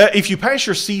 yeah, if you pass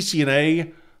your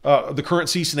CCNA, the current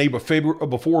CCNA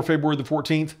before February the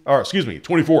 14th, or excuse me,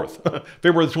 24th,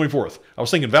 February the 24th. I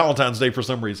was thinking Valentine's Day for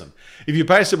some reason. If you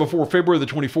pass it before February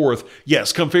the 24th,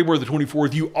 yes, come February the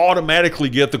 24th, you automatically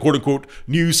get the quote-unquote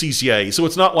new CCA. So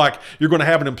it's not like you're going to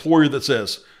have an employer that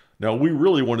says, no, we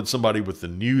really wanted somebody with the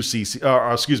new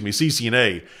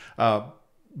CCNA,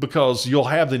 because you'll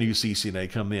have the new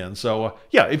CCNA come in. So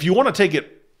yeah, if you want to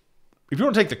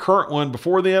take the current one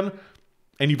before then,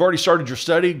 and you've already started your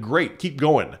study, great, keep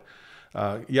going.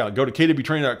 Yeah, go to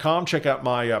kwtraining.com, check out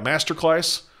my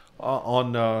masterclass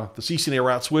on the CCNA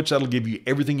route switch. That'll give you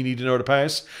everything you need to know to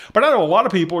pass. But I know a lot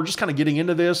of people are just kind of getting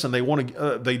into this, and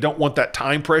they don't want that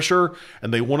time pressure,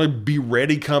 and they want to be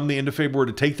ready come the end of February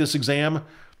to take this exam.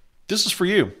 This is for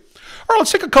you. All right,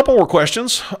 let's take a couple more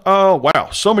questions. Wow,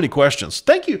 so many questions.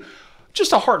 Thank you.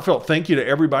 Just a heartfelt thank you to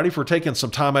everybody for taking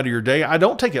some time out of your day. I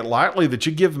don't take it lightly that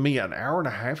you give me an hour and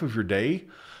a half of your day.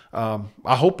 I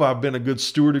hope I've been a good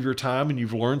steward of your time and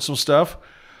you've learned some stuff.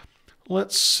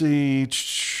 Let's see.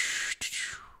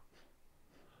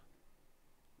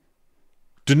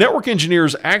 Do network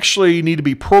engineers actually need to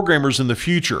be programmers in the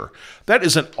future? That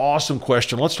is an awesome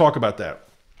question. Let's talk about that.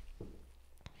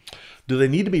 Do they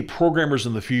need to be programmers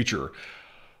in the future?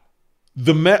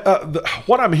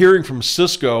 What I'm hearing from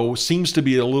Cisco seems to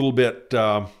be a little bit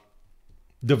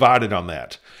divided on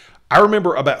that. I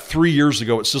remember about 3 years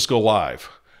ago at Cisco Live,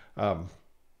 I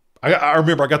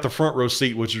remember I got the front row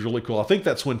seat, which is really cool. I think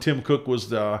that's when Tim Cook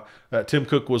was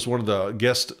one of the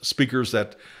guest speakers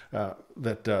that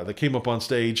came up on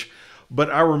stage. But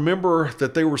I remember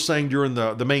that they were saying during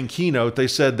the main keynote, they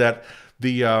said that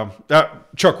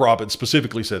Chuck Robbins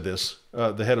specifically said this,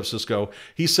 the head of Cisco.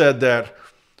 He said that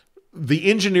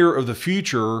the engineer of the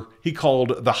future, he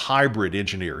called the hybrid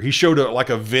engineer. He showed like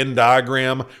a Venn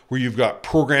diagram where you've got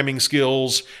programming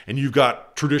skills and you've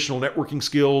got traditional networking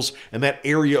skills, and that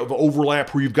area of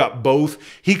overlap where you've got both.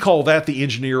 He called that the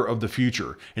engineer of the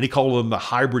future, and he called them the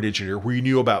hybrid engineer, where you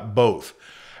knew about both.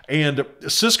 And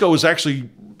Cisco has actually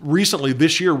recently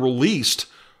this year released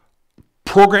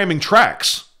programming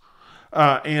tracks,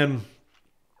 and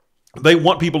they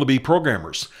want people to be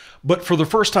programmers. But for the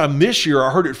first time this year,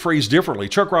 I heard it phrased differently.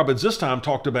 Chuck Robbins this time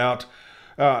talked about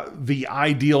the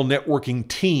ideal networking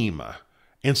team.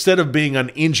 Instead of being an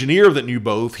engineer that knew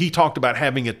both, he talked about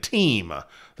having a team.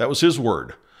 That was his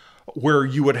word, where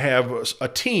you would have a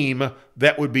team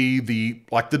that would be the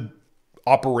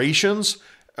operations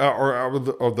or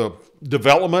the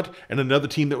development, and another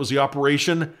team that was the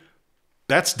operation.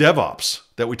 That's DevOps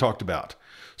that we talked about.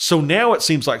 So now it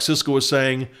seems like Cisco is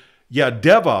saying, yeah,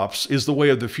 DevOps is the way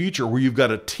of the future, where you've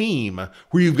got a team,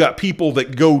 where you've got people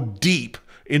that go deep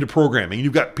into programming.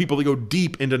 You've got people that go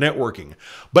deep into networking.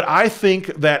 But I think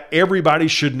that everybody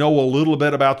should know a little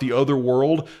bit about the other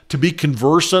world to be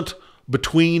conversant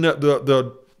between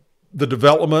the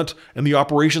development and the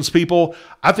operations people.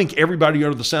 I think everybody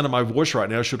under the sound of my voice right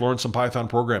now should learn some Python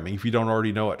programming if you don't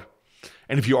already know it.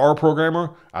 And if you are a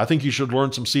programmer, I think you should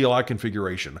learn some CLI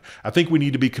configuration. I think we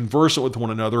need to be conversant with one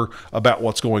another about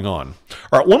what's going on.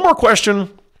 All right, one more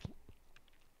question.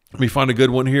 Let me find a good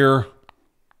one here.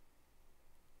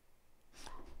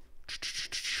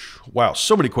 Wow,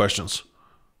 so many questions.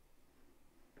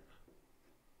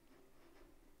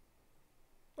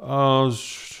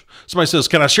 Somebody says,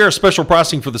 can I share a special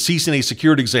pricing for the CCNA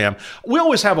security exam? We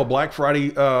always have a Black Friday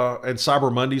and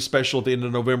Cyber Monday special at the end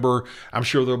of November. I'm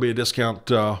sure there'll be a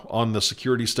discount on the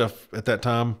security stuff at that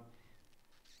time.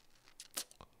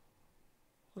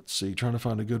 Let's see, trying to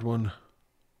find a good one.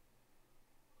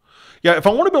 Yeah, if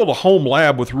I want to build a home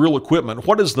lab with real equipment,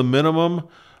 what is the minimum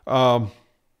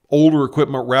older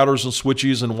equipment, routers and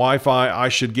switches and Wi-Fi I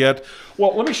should get?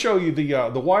 Well, let me show you the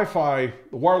Wi-Fi,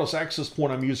 the wireless access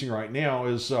point I'm using right now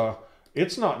is,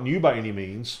 it's not new by any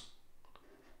means.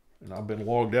 And I've been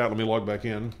logged out. Let me log back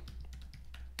in.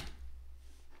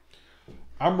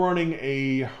 I'm running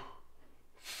a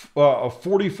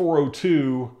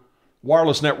 4402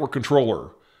 wireless network controller.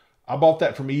 I bought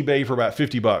that from eBay for about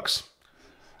 50 bucks.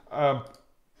 For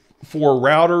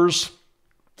routers,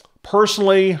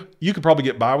 personally, you could probably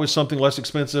get by with something less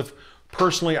expensive.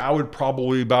 Personally, I would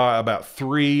probably buy about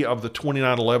 3 of the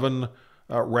 2911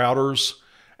 routers,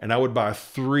 and I would buy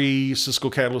 3 Cisco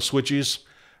Catalyst switches.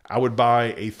 I would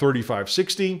buy a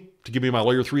 3560 to give me my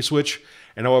layer 3 switch,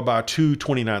 and I would buy two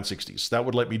 2960s. That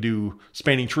would let me do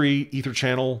spanning tree, ether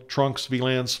channel, trunks,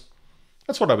 VLANs.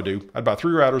 That's what I would do. I'd buy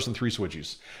 3 routers and 3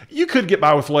 switches. You could get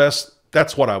by with less.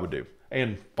 That's what I would do.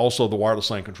 And also the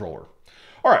wireless LAN controller.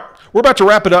 All right, we're about to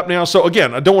wrap it up now. So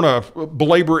again, I don't want to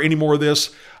belabor any more of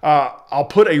this. I'll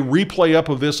put a replay up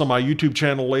of this on my YouTube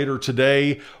channel later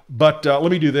today. But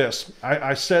let me do this.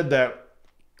 I said that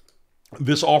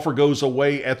this offer goes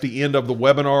away at the end of the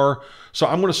webinar. So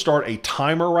I'm going to start a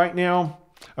timer right now.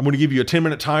 I'm going to give you a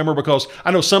 10-minute timer because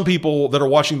I know some people that are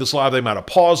watching this live, they might have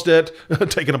paused it,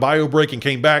 taken a bio break and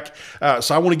came back.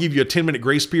 So I want to give you a 10-minute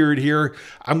grace period here.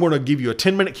 I'm going to give you a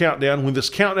 10-minute countdown. When this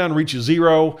countdown reaches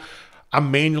 0,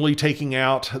 I'm manually taking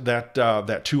out that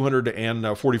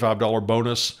 $245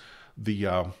 bonus,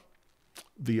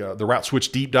 the route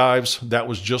switch deep dives. That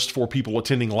was just for people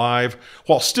attending live,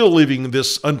 while still leaving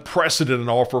this unprecedented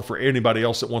offer for anybody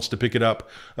else that wants to pick it up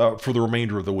for the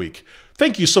remainder of the week.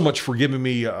 Thank you so much for giving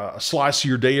me a slice of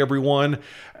your day, everyone.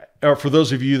 For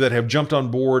those of you that have jumped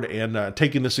on board and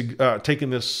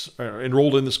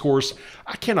enrolled in this course,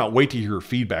 I cannot wait to hear your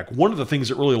feedback. One of the things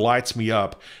that really lights me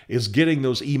up is getting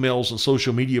those emails and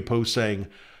social media posts saying,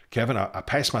 Kevin, I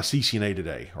passed my CCNA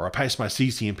today, or I passed my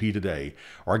CCNP today,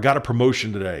 or I got a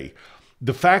promotion today.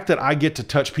 The fact that I get to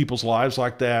touch people's lives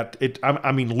like that,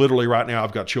 I mean, literally right now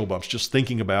I've got chill bumps just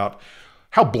thinking about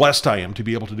how blessed I am to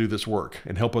be able to do this work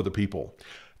and help other people.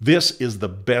 This is the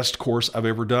best course I've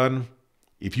ever done.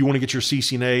 If you want to get your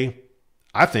CCNA,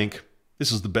 I think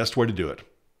this is the best way to do it.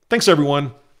 Thanks,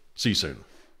 everyone. See you soon.